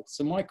the wall.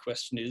 So my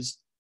question is,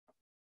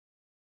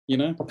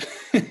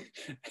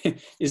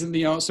 isn't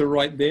the answer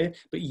right there?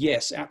 But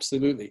yes,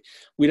 absolutely.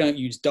 We don't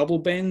use double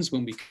bends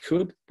when we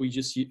could.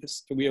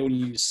 We only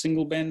use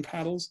single bend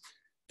paddles.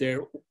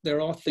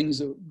 There are things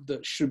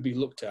that should be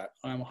looked at.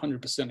 I'm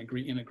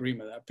 100% in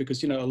agreement with that,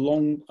 because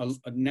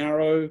a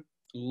narrow,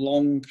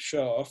 long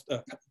shaft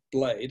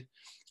blade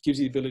gives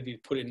you the ability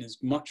to put in as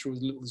much or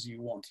as little as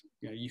you want.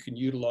 You can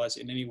utilize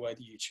it in any way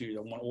that you choose.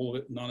 I want all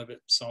of it, none of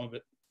it, some of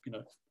it.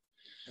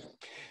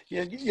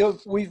 Yeah,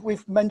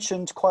 we've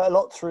mentioned quite a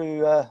lot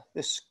through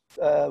this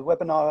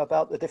webinar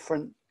about the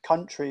different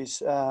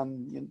countries,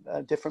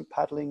 different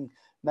paddling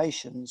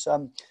nations.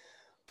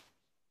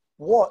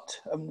 What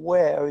and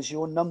where is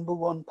your number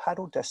one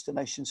paddle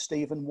destination,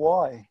 Steve, and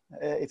why?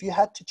 If you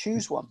had to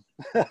choose one,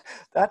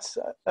 that's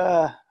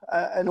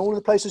and all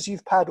the places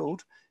you've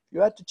paddled, if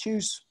you had to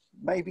choose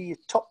maybe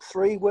top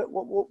 3, what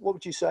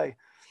would you say?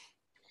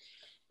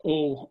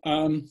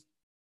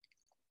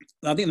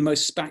 I think the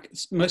most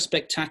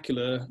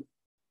spectacular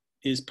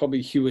is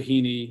probably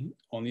Huahine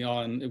on the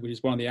island, which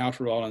is one of the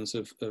outer islands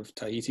of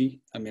Tahiti.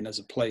 I mean, as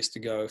a place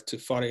to go, to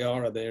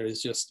Whareara there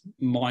is just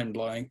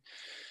mind-blowing.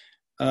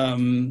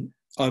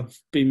 I've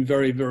been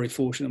very, very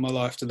fortunate in my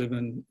life to live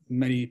in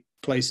many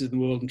places in the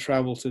world and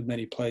travel to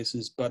many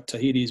places, but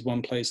Tahiti is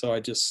one place I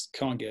just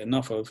can't get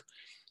enough of.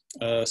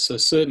 So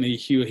certainly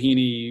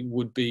Huahine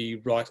would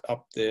be right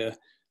up there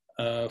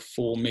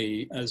for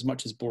me. As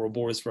much as Bora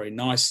Bora is very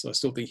nice, I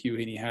still think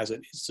Huahine has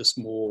it. There's just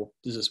more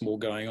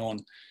going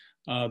on.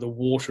 The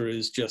water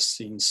is just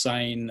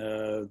insane.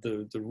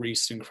 The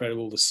reef's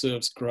incredible. The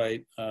surf's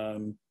great.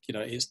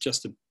 It's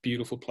just a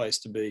beautiful place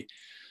to be.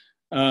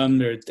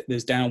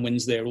 There's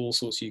downwinds there, all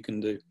sorts you can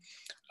do.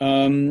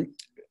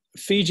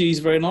 Fiji is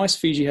very nice.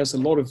 Fiji has a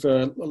lot of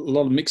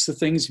mix of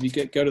things. If you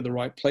go to the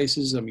right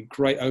places, I mean,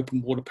 great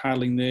open water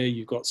paddling there.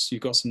 You've got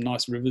some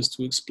nice rivers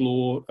to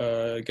explore.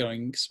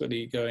 Coming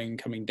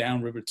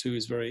down river too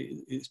is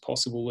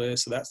possible there.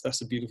 So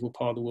that's a beautiful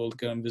part of the world to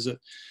go and visit.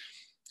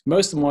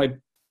 Most of my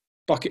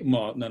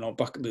not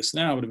bucket list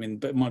now, but I mean,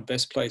 my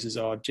best places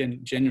are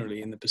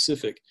generally in the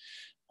Pacific.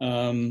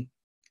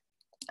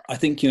 I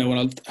think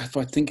if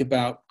I think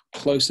about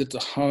closer to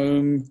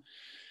home,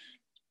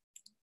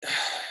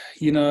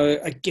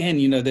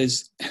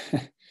 there's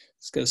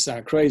it's going to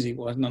sound crazy.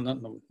 Well,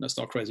 no, that's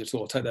not crazy at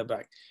all. I'll take that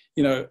back.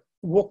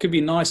 What could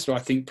be nicer, I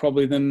think,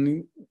 probably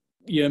than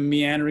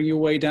meandering your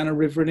way down a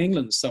river in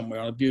England somewhere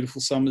on a beautiful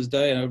summer's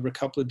day and over a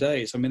couple of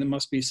days. I mean, there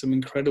must be some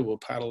incredible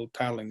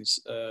paddling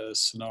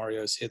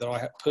scenarios here that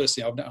I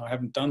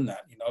haven't done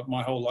that.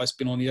 My whole life's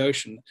been on the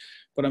ocean,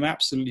 but I'm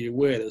absolutely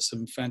aware there's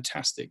some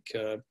fantastic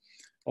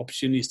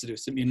opportunities to do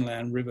some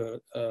inland river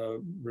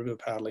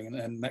paddling,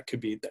 and that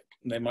could be that.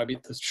 There might be,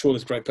 sure,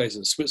 there's great places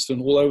in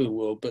Switzerland, all over the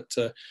world, but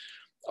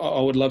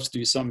I would love to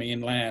do something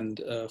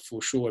inland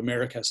for sure.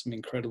 America has some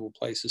incredible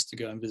places to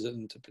go and visit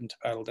and to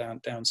paddle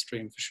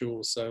downstream for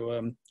sure.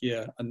 So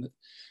yeah, and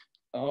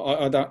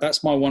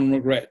that's my one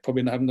regret.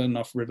 Probably haven't done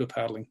enough river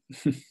paddling.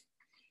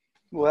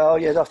 Well,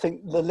 yeah, I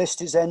think the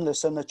list is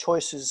endless and the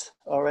choices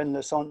are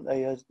endless, aren't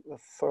they?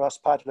 For us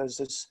paddlers,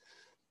 there's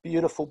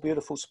beautiful,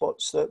 beautiful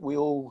spots that we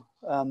all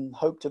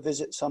hope to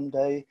visit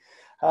someday.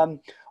 I'm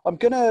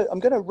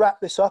gonna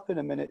wrap this up in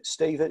a minute,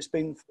 Steve. It's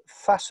been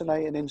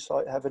fascinating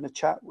insight having a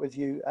chat with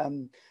you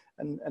and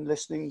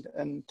listening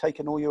and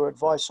taking all your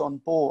advice on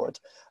board.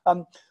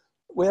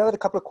 We had a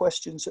couple of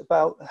questions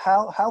about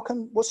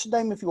what's the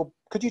name of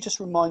could you just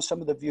remind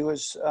some of the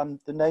viewers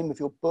the name of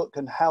your book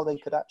and how they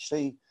could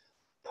actually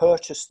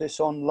purchase this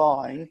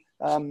online?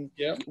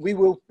 Yeah,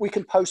 we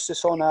can post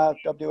this on our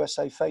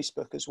WSA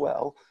Facebook as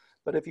well,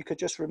 but if you could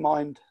just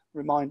remind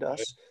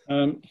us.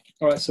 All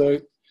right, so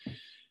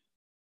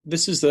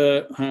this is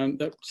the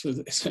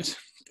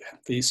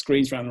the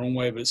screen's ran the wrong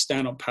way, but it's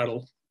Stand Up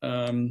Paddle,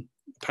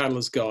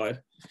 Paddler's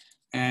Guide,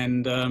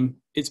 and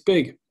it's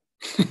big.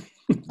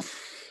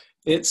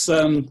 It's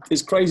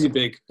crazy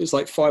big. It's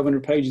like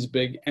 500 pages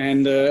big,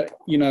 and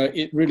you know,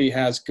 it really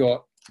has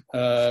got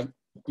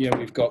yeah,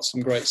 we've got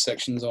some great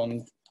sections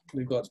on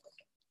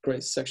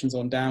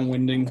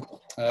downwinding.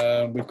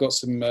 We've got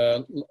some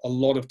a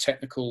lot of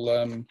technical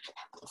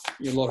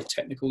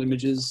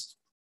images,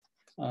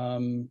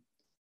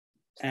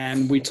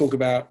 and we talk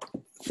about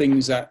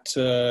things that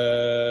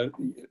the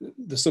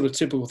sort of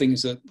typical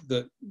things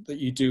that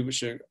you do,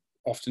 which are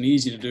often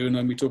easy to do, and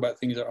then we talk about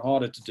things that are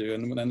harder to do,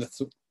 and then the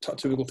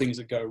typical things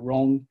that go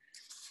wrong.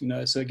 You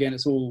know, so again,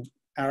 it's all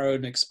arrowed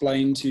and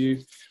explained to you.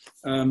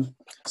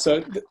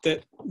 So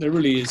there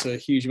really is a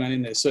huge amount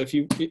in there. So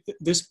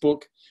this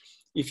book,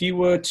 if you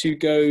were to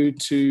go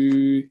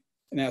to,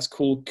 now it's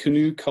called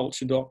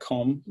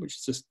canoeculture.com, which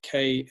is just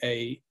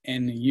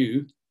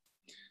KANU.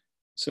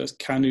 So it's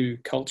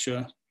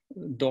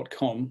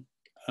canoeculture.com.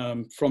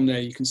 From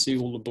there, you can see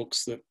all the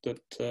books that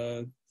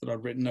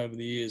I've written over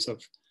the years.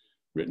 I've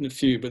written a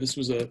few, but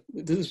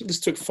this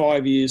took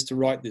 5 years to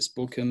write this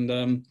book.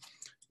 And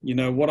you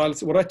know, what I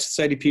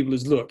say to people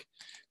is, look,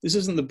 this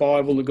isn't the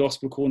Bible, the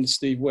gospel according to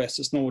Steve West.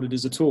 It's not what it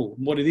is at all.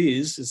 What it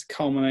is a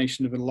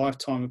culmination of a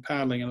lifetime of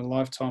paddling and a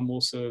lifetime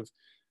also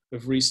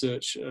of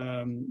research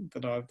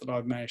that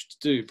I've managed to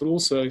do. But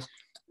also,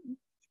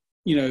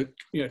 you know,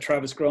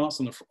 Travis Grant's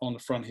on the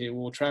front here.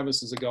 Well,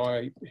 Travis is a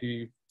guy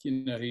who,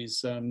 you know,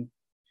 he's a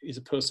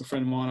personal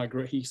friend of mine. I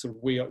grew up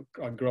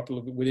a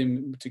little bit with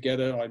him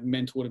together. I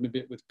mentored him a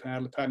bit with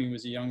paddling. He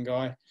was a young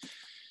guy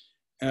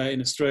in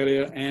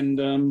Australia,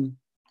 and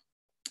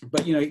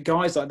but you know,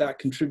 guys like that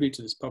contribute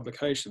to this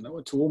publication,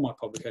 to all my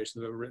publications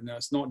I've ever written. Now,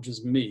 it's not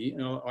just me. You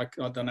know, I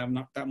don't have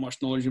that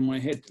much knowledge in my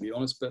head, to be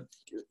honest. But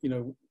you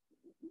know,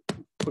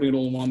 putting it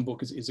all in one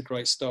book is a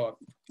great start.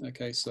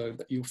 Okay, so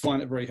you'll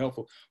find it very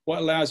helpful. What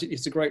allows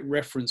it's a great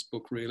reference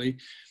book, really.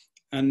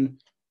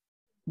 And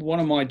one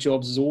of my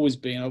jobs has always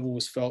been, I've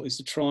always felt, is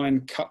to try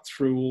and cut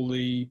through all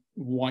the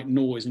white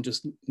noise and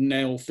just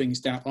nail things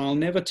down. I'll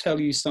never tell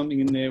you something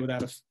in there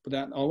without I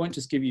won't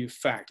just give you a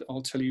fact.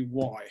 I'll tell you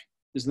why.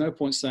 There's no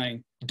point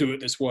saying, do it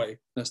this way.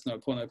 That's no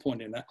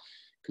point in that,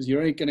 because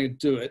you're only going to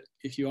do it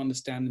if you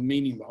understand the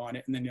meaning behind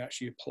it and then you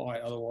actually apply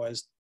it.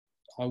 Otherwise,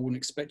 I wouldn't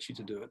expect you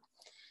to do it.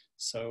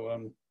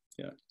 So,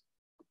 yeah.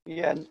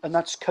 Yeah, and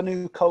that's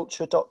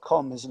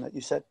canoeculture.com, isn't it? You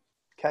said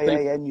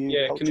KANU.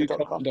 Yeah,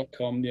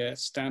 canoeculture.com. Yeah,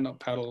 Stand Up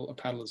Paddle, a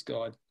Paddler's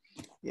Guide.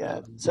 Yeah,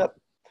 it's a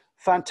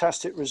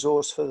fantastic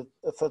resource for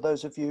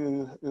those of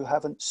you who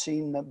haven't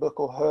seen the book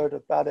or heard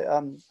about it.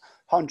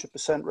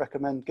 100%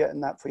 recommend getting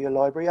that for your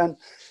library. And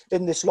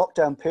in this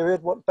lockdown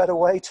period, what better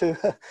way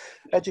to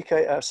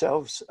educate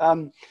ourselves?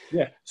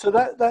 Yeah. So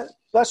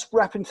that's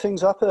wrapping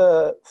things up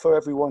for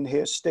everyone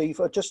here, Steve.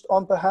 Just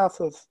on behalf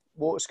of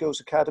Water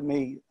Skills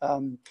Academy,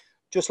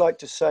 just like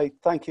to say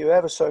thank you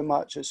ever so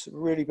much. It's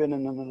really been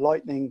an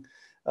enlightening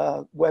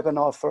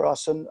webinar for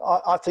us, and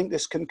I think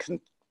this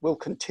will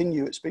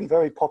continue. It's been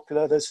very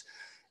popular. There's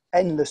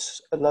endless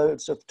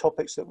loads of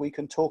topics that we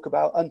can talk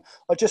about, and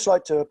I'd just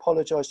like to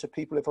apologize to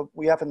people if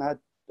we haven't had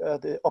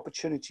the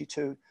opportunity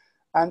to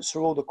answer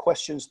all the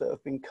questions that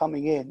have been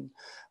coming in.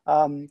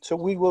 So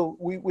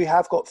we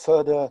have got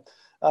further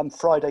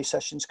Friday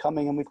sessions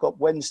coming, and we've got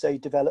Wednesday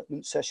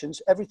development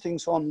sessions.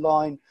 Everything's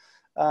online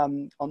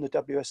on the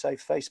WSA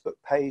Facebook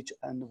page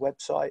and the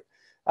website.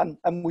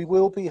 And we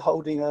will be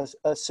holding a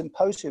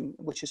symposium,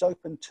 which is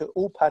open to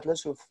all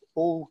paddlers of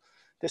all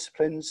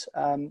disciplines,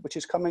 which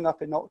is coming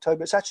up in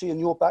October. It's actually in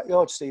your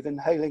backyard, Steve, in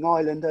Hayling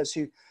Island, as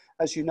you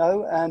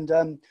know.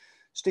 And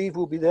Steve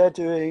will be there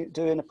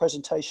doing a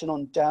presentation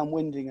on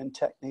downwinding and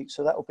technique.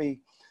 So that will be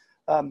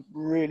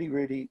really,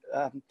 really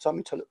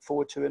something to look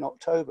forward to in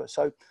October.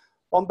 So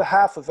on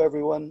behalf of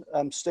everyone,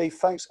 Steve,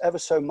 thanks ever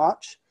so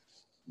much.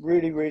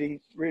 Really,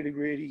 really, really,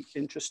 really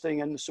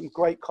interesting, and some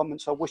great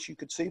comments. I wish you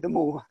could see them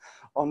all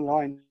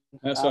online.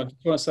 So I just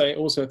want to say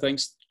also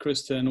thanks,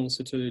 Krista, and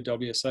also to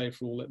WSA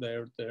for all that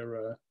they're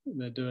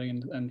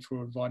doing, and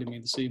for inviting me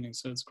this evening.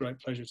 So it's a great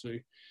pleasure to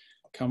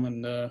come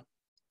and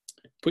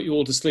put you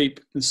all to sleep.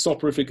 It's a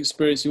soporific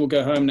experience. You all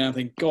go home now and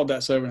think, God,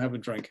 that's over, and have a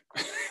drink.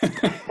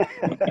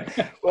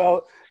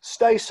 Well,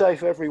 stay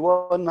safe,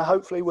 everyone.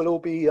 Hopefully we'll all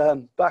be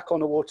back on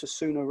the water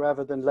sooner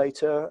rather than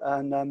later.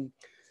 And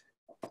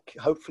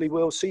hopefully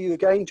we'll see you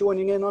again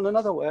joining in on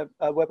another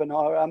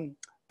webinar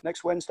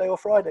next Wednesday or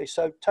Friday.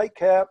 So take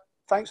care.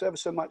 Thanks ever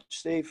so much,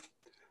 Steve.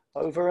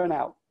 Over and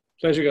out.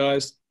 Pleasure,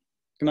 guys.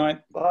 Good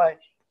night. Bye.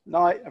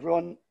 Night,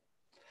 everyone.